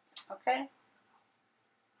 Okay?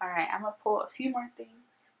 Alright, I'm going to pull a few more things.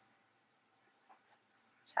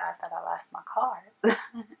 I thought I lost my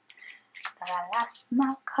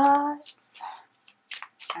cards.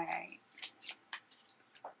 Alright.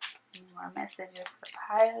 More messages for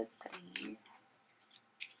pile 3.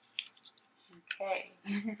 Okay.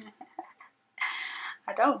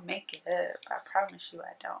 I don't make it up. I promise you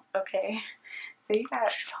I don't. Okay. So you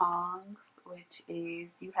got tongs, which is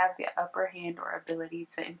you have the upper hand or ability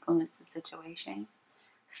to influence the situation.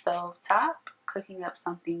 Stove top, cooking up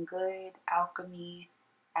something good. Alchemy,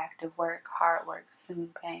 active work, hard work, soon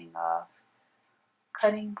paying off.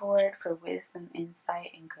 Cutting board for wisdom,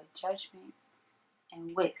 insight, and good judgment.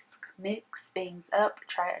 And whisk, mix things up,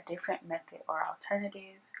 try a different method or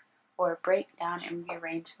alternative, or break down and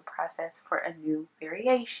rearrange the process for a new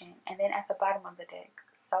variation. And then at the bottom of the deck,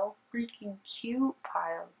 so freaking cute,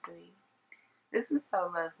 pile 3. This is so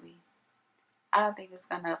lovely. I don't think it's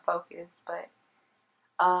gonna focus, but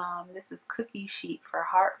this is cookie sheet for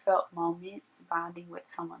heartfelt moments, bonding with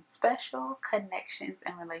someone special, connections,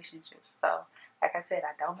 and relationships. So, like I said,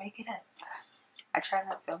 I don't make it up. I try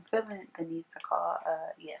not to. I'm feeling the need to call.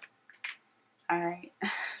 Yeah. All right.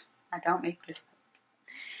 I don't make this up.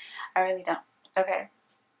 I really don't. Okay.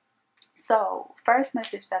 So, first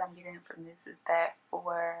message that I'm getting from this is that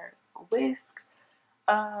for whisk,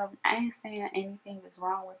 I ain't saying anything is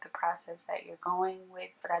wrong with the process that you're going with,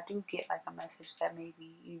 but I do get like a message that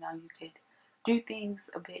maybe, you could do things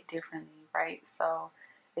a bit differently, right? So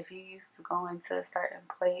if you're used to going to a certain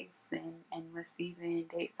place and receiving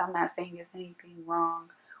dates, I'm not saying there's anything wrong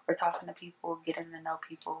or talking to people, getting to know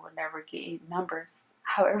people, whatever, getting numbers,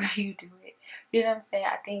 however you do it. You know what I'm saying?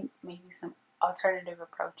 I think maybe some alternative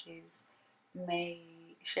approaches may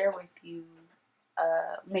share with you,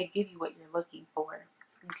 may give you what you're looking for.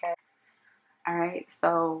 Okay. All right.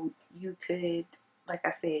 So you could, like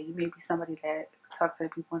I said, you may be somebody that talks to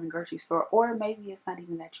people in the grocery store, or maybe it's not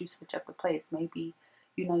even that you switch up the place. Maybe,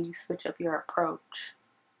 you switch up your approach.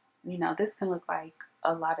 This can look like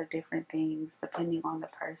a lot of different things depending on the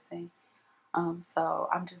person. So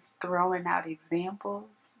I'm just throwing out examples,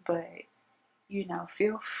 but,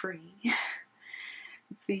 feel free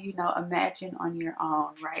to, imagine on your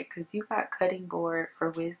own, right? Because you got cutting board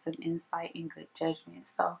for wisdom, insight, and good judgment.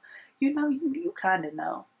 So, you kind of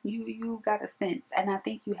know. You got a sense. And I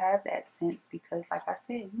think you have that sense because, like I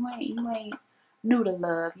said, you ain't new to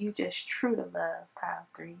love. You just true to love, pile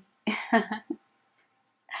 3.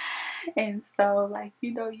 And so, like,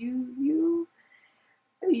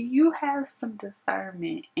 you have some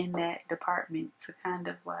discernment in that department to kind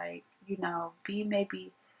of like, you know, be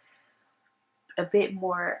maybe a bit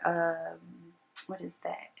more, what is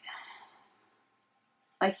that?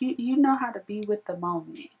 Like you know how to be with the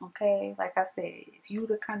moment, okay? Like I said, if you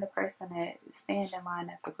the kind of person that stand in line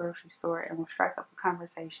at the grocery store and will strike up a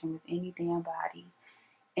conversation with any damn body,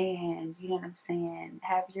 and you know what I'm saying,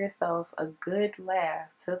 have yourself a good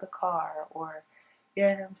laugh to the car, or you know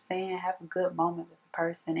what I'm saying, have a good moment with the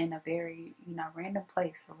person in a very, you know, random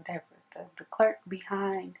place or whatever. The clerk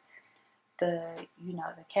behind the, you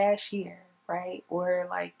know, the cashier, right? Or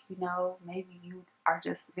like, you know, maybe you are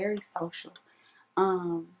just very social.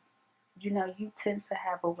 Um, you know, you tend to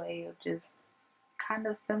have a way of just kind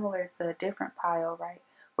of similar to a different pile, right?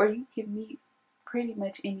 Where you can meet pretty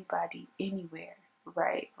much anybody anywhere,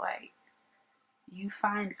 right? Like you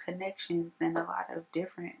find connections in a lot of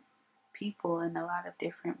different people in a lot of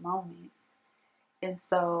different moments. And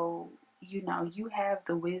so, you know, you have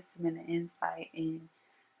the wisdom and the insight in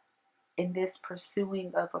this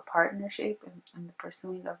pursuing of a partnership and the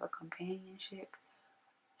pursuing of a companionship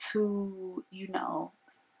to, you know,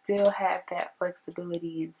 still have that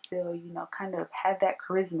flexibility and still, you know, kind of have that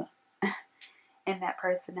charisma and that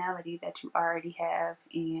personality that you already have,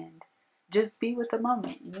 and just be with the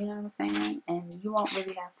moment, you know what I'm saying? And you won't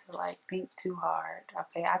really have to like think too hard.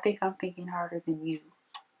 Okay, I think I'm thinking harder than you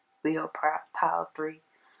will, pile 3,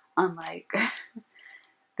 unlike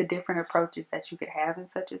the different approaches that you could have in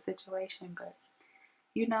such a situation. But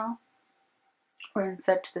you know, we're in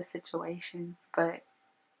such the situations, but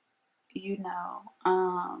you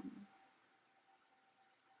know,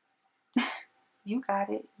 you got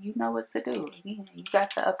it. You know what to do. Yeah, you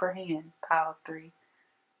got the upper hand, pile 3.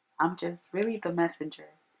 I'm just really the messenger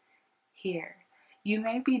here. You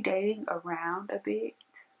may be dating around a bit,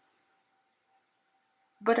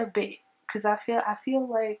 but a bit, because I feel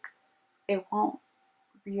like it won't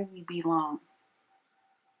really be long.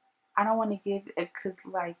 I don't want to give it, because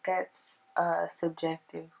like that's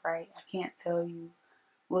subjective, right? I can't tell you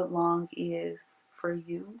what long is for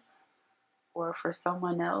you or for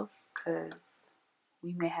someone else, because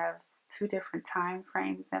we may have 2 different time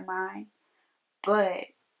frames in mind. But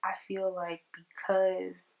I feel like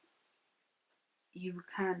because you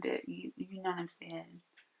kind of, you know what I'm saying,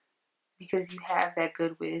 because you have that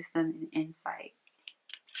good wisdom and insight,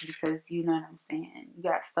 because you know what I'm saying, you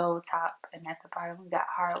got stove top and at the bottom you got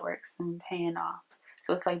hard work soon paying off.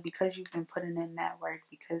 So it's like because you've been putting in that work,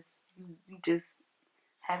 because you just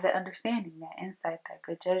have that understanding, that insight, that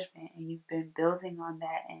good judgment, and you've been building on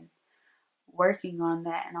that and working on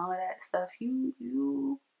that and all of that stuff,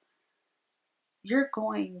 you're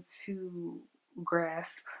going to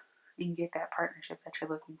grasp and get that partnership that you're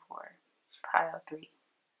looking for. Pile 3.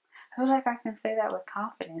 I feel like I can say that with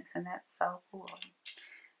confidence, and that's so cool.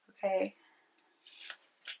 Okay.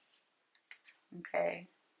 Okay.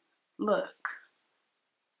 Look,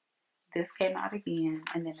 this came out again,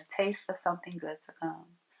 and then a taste of something good to come.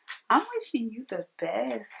 I'm wishing you the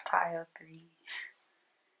best, pile 3.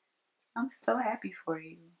 I'm so happy for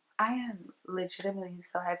you. I am legitimately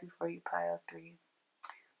so happy for you, pile 3.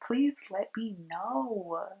 Please let me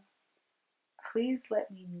know. Please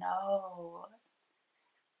let me know.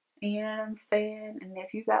 You know what I'm saying? And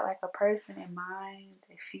if you got like a person in mind,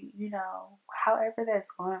 if you know, however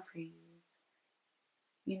that's going for you,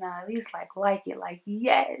 you know, at least like it, like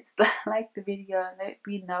yes, like the video and let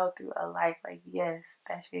me know through a like yes,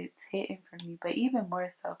 that shit's hitting for me. But even more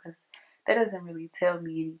so, because that doesn't really tell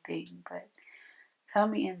me anything, but tell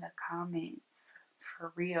me in the comments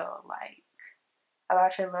for real, like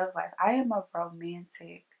about your love life. I am a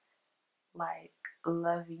romantic, like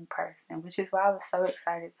loving person, which is why I was so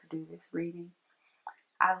excited to do this reading.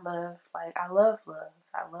 I love love.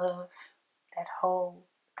 I love that whole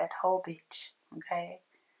bitch, okay?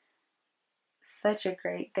 Such a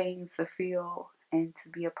great thing to feel and to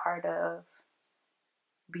be a part of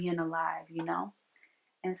being alive, you know?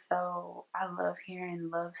 And so I love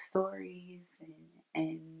hearing love stories,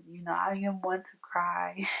 and you know, I am one to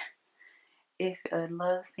cry if a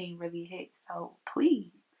love scene really hits. So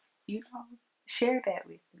please, you know, share that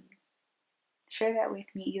with me. Share that with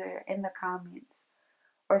me either in the comments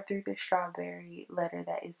or through the strawberry letter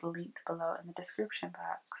that is linked below in the description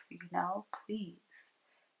box, you know, please.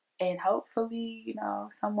 And hopefully, you know,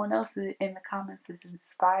 someone else in the comments is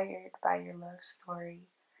inspired by your love story.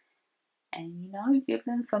 And, you know, you give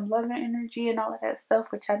them some love and energy and all of that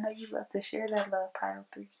stuff, which I know you love to share that love, pile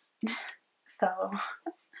 3. So,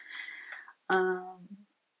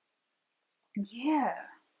 yeah.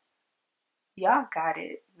 Y'all got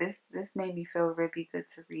it. This made me feel really good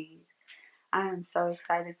to read. I am so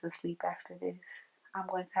excited to sleep after this. I'm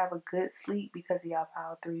going to have a good sleep because of y'all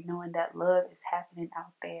power 3, knowing that love is happening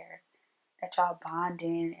out there, that y'all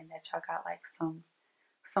bonding, and that y'all got like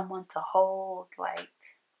someone to hold. Like,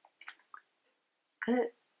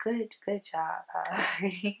 good job, power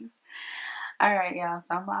 3. All right, y'all.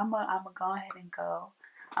 So I'm gonna go ahead and go.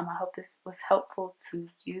 I hope this was helpful to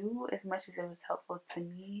you as much as it was helpful to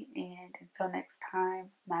me. And until next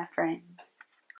time, my friends.